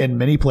 in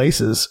many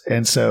places.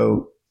 And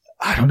so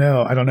I don't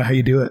know how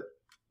you do it,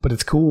 but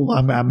it's cool.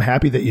 I'm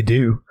happy that you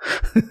do.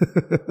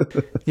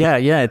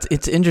 Yeah.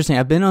 It's interesting.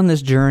 I've been on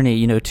this journey,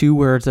 you know, two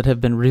words that have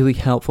been really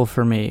helpful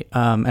for me.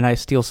 And I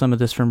steal some of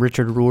this from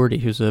Richard Rorty,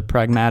 who's a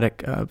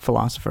pragmatic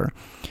philosopher.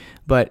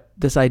 But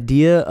this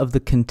idea of the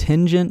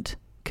contingent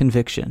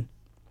conviction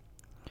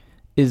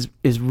is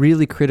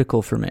really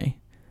critical for me.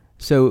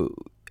 So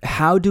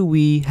how do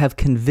we have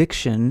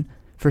conviction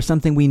for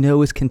something we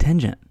know is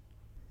contingent?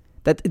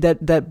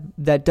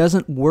 That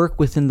doesn't work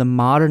within the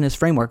modernist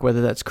framework,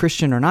 whether that's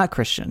Christian or not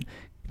Christian.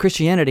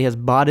 Christianity has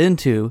bought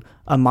into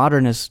a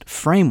modernist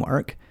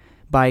framework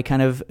by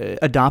kind of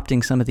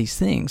adopting some of these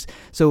things.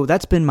 So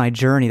that's been my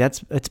journey.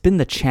 It's been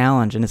the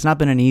challenge, and it's not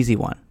been an easy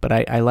one, but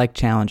I like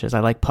challenges. I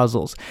like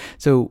puzzles.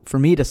 So for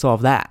me to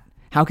solve that,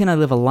 how can I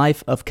live a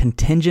life of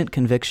contingent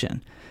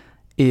conviction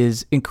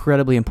is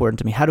incredibly important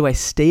to me. How do I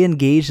stay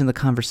engaged in the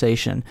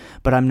conversation,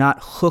 but I'm not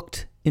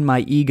hooked in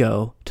my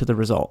ego to the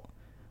result?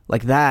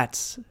 Like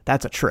that's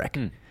a trick.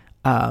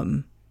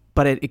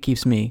 But it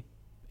keeps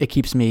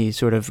me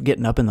sort of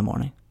getting up in the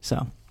morning.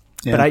 So,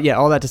 yeah. But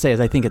all that to say is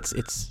I think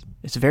it's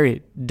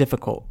very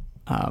difficult.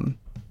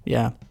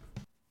 Yeah.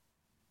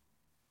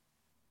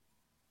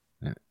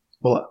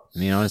 Well, I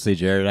mean, honestly,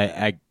 Jared,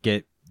 I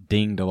get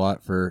dinged a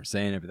lot for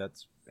saying it, but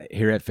that's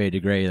here at Fade to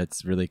Gray.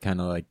 That's really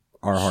kind of like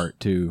our heart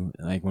too.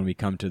 Like when we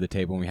come to the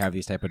table and we have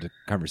these type of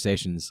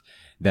conversations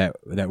that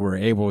we're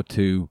able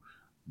to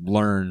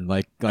learn,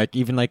 like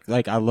even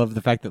like I love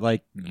the fact that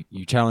like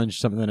you challenge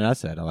something that I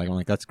said. I'm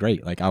like that's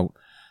great. Like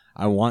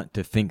I want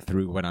to think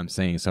through what I'm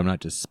saying, so I'm not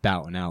just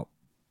spouting out.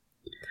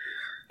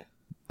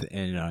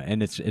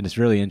 And it's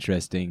really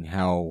interesting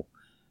how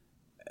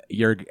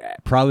you're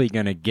probably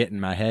gonna get in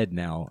my head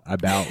now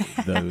about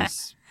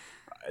those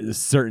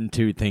certain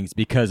two things,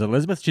 because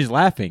Elizabeth, she's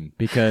laughing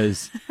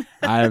because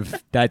I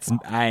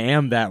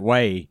am that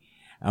way.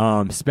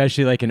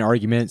 Especially like in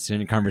arguments and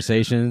in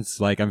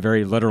conversations, like I'm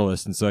very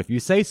literalist, and so if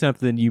you say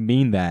something, you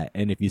mean that,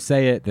 and if you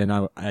say it, then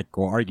I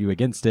will argue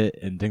against it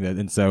and think that,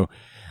 and so,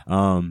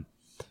 and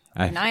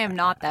I am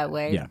not that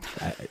way. Yeah.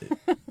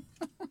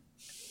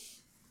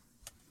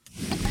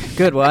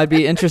 Good. Well, I'd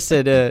be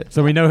interested.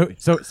 So we know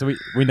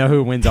we know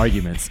who wins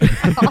arguments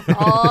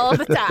all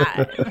the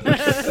time.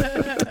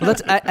 Well,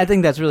 I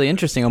think that's really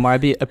interesting, Omar.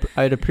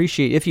 I'd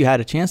appreciate if you had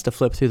a chance to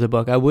flip through the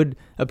book. I would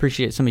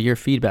appreciate some of your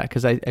feedback,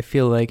 because I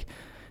feel like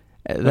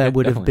that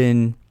would have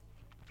been.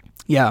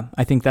 Yeah,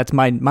 I think that's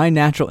my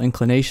natural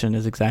inclination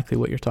is exactly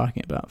what you're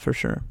talking about, for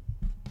sure.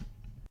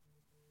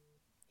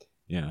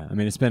 Yeah, I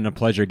mean, it's been a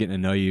pleasure getting to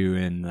know you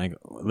and like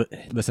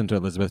listen to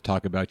Elizabeth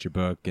talk about your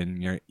book,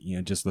 and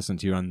just listen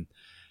to you on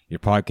your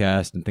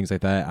podcast and things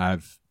like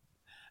that.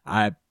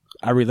 I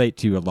relate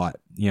to you a lot.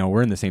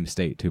 We're in the same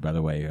state too, by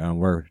the way.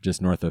 We're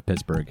just north of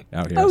Pittsburgh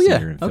out here. Oh yeah,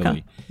 in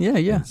okay.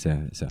 Philly. Yeah.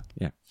 And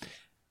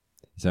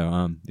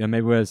so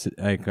maybe we'll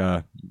like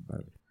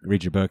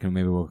read your book and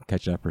maybe we'll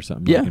catch up or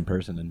something like in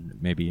person, and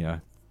maybe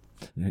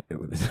when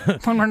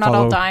we're not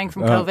all dying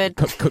from COVID.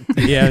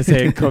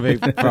 Say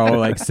COVID, for all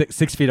like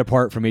 6 feet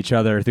apart from each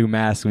other through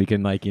masks, we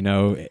can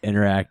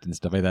interact and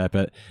stuff like that.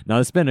 But no,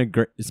 it's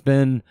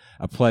been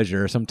a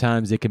pleasure.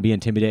 Sometimes it can be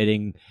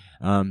intimidating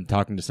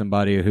talking to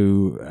somebody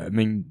who, I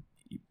mean,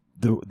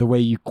 the way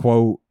you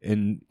quote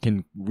and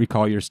can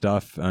recall your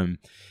stuff.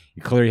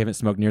 You clearly haven't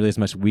smoked nearly as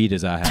much weed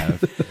as I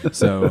have.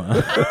 So,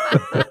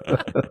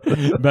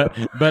 but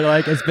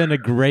like, it's been a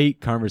great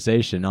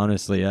conversation.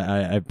 Honestly, I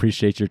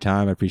appreciate your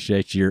time. I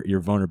appreciate your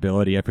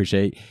vulnerability. I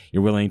appreciate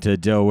you're willing to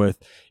deal with,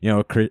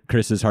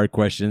 Chris's hard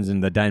questions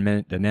and the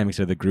dynamics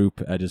of the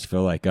group. I just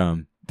feel like,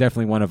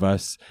 definitely one of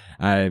us.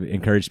 I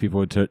encourage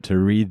people to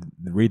read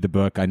the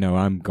book. I know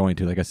I'm going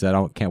to. Like I said,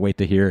 I can't wait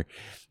to hear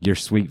your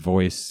sweet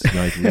voice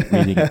like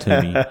reading it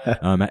to me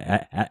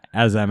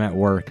as I'm at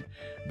work.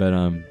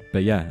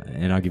 But yeah,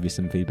 and I'll give you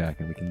some feedback,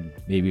 and we can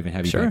maybe even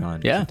have you back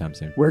on sometime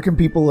soon. Where can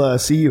people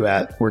see you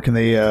at? Where can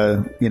they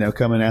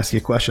come and ask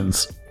you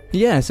questions?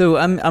 Yeah, so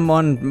I'm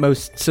on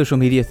most social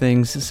media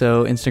things.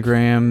 So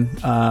Instagram,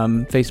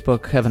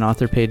 Facebook, have an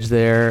author page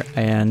there,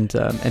 and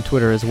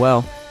Twitter as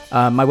well.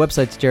 My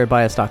website's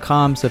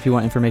jaredbyas.com. So if you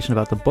want information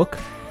about the book,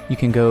 you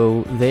can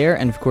go there.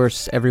 And of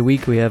course, every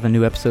week we have a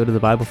new episode of the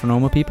Bible for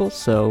Normal People.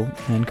 So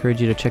I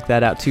encourage you to check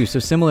that out too. So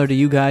similar to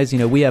you guys,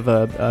 we have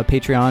a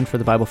Patreon for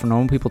the Bible for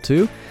Normal People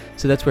too.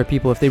 So that's where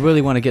people, if they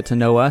really want to get to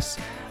know us,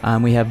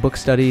 we have book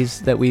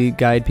studies that we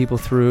guide people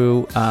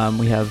through.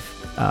 We have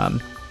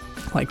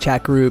like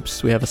chat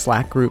groups. We have a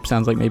Slack group.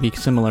 Sounds like maybe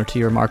similar to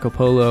your Marco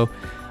Polo.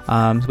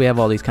 So we have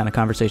all these kind of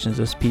conversations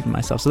with Pete and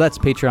myself. So that's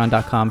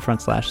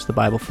patreon.com/the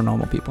Bible for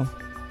Normal People.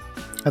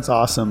 That's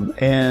awesome.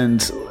 And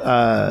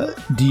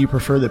do you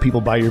prefer that people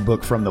buy your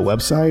book from the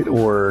website,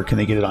 or can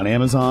they get it on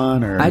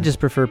Amazon? Or I just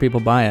prefer people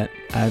buy it.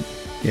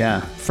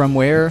 Yeah. From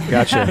where?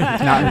 Gotcha.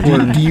 Not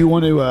important. Do you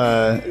want to,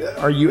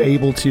 are you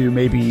able to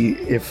maybe,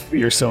 if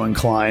you're so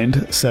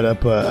inclined, set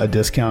up a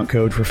discount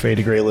code for Fade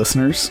to Gray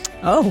listeners?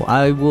 Oh,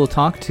 I will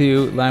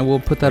I will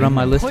put that on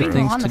my list of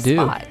things to do.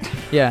 Spot.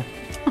 Yeah.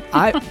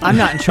 I'm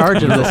not in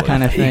charge of this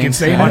kind of thing. You can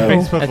say so no.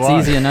 Facebook That's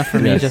Live. easy enough for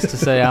me just to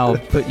say I'll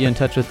put you in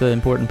touch with the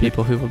important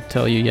people who will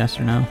tell you yes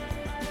or no.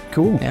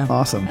 Cool. Yeah.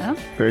 Awesome. Yeah.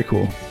 Very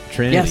cool.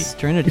 Trinity. Yes,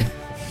 Trinity.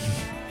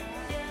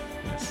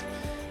 Yes.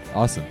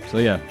 Awesome. So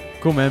yeah,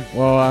 cool, man.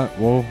 Well,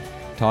 we'll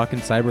talk in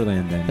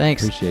Cyberland then.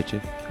 Thanks. Appreciate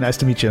you. Nice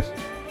to meet you.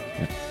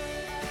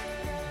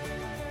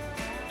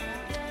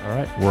 All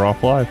right, we're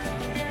off live.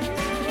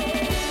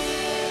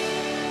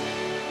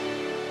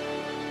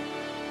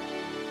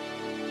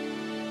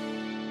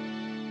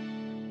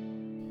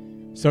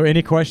 So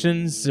any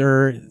questions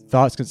or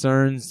thoughts,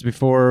 concerns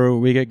before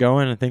we get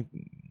going? I think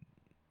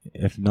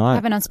if I not...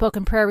 have an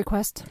unspoken prayer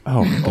request.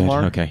 Oh, good.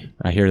 Omar? Okay.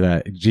 I hear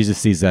that. Jesus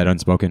sees that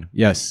unspoken.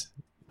 Yes.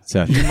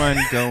 Seth. Do you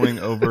mind going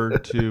over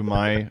to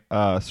my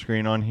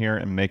screen on here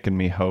and making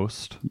me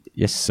host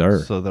Yes, sir.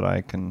 so that I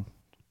can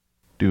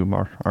do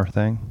our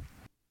thing?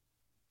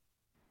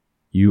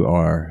 You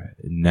are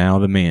now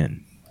the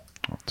man.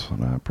 That's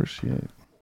what I appreciate.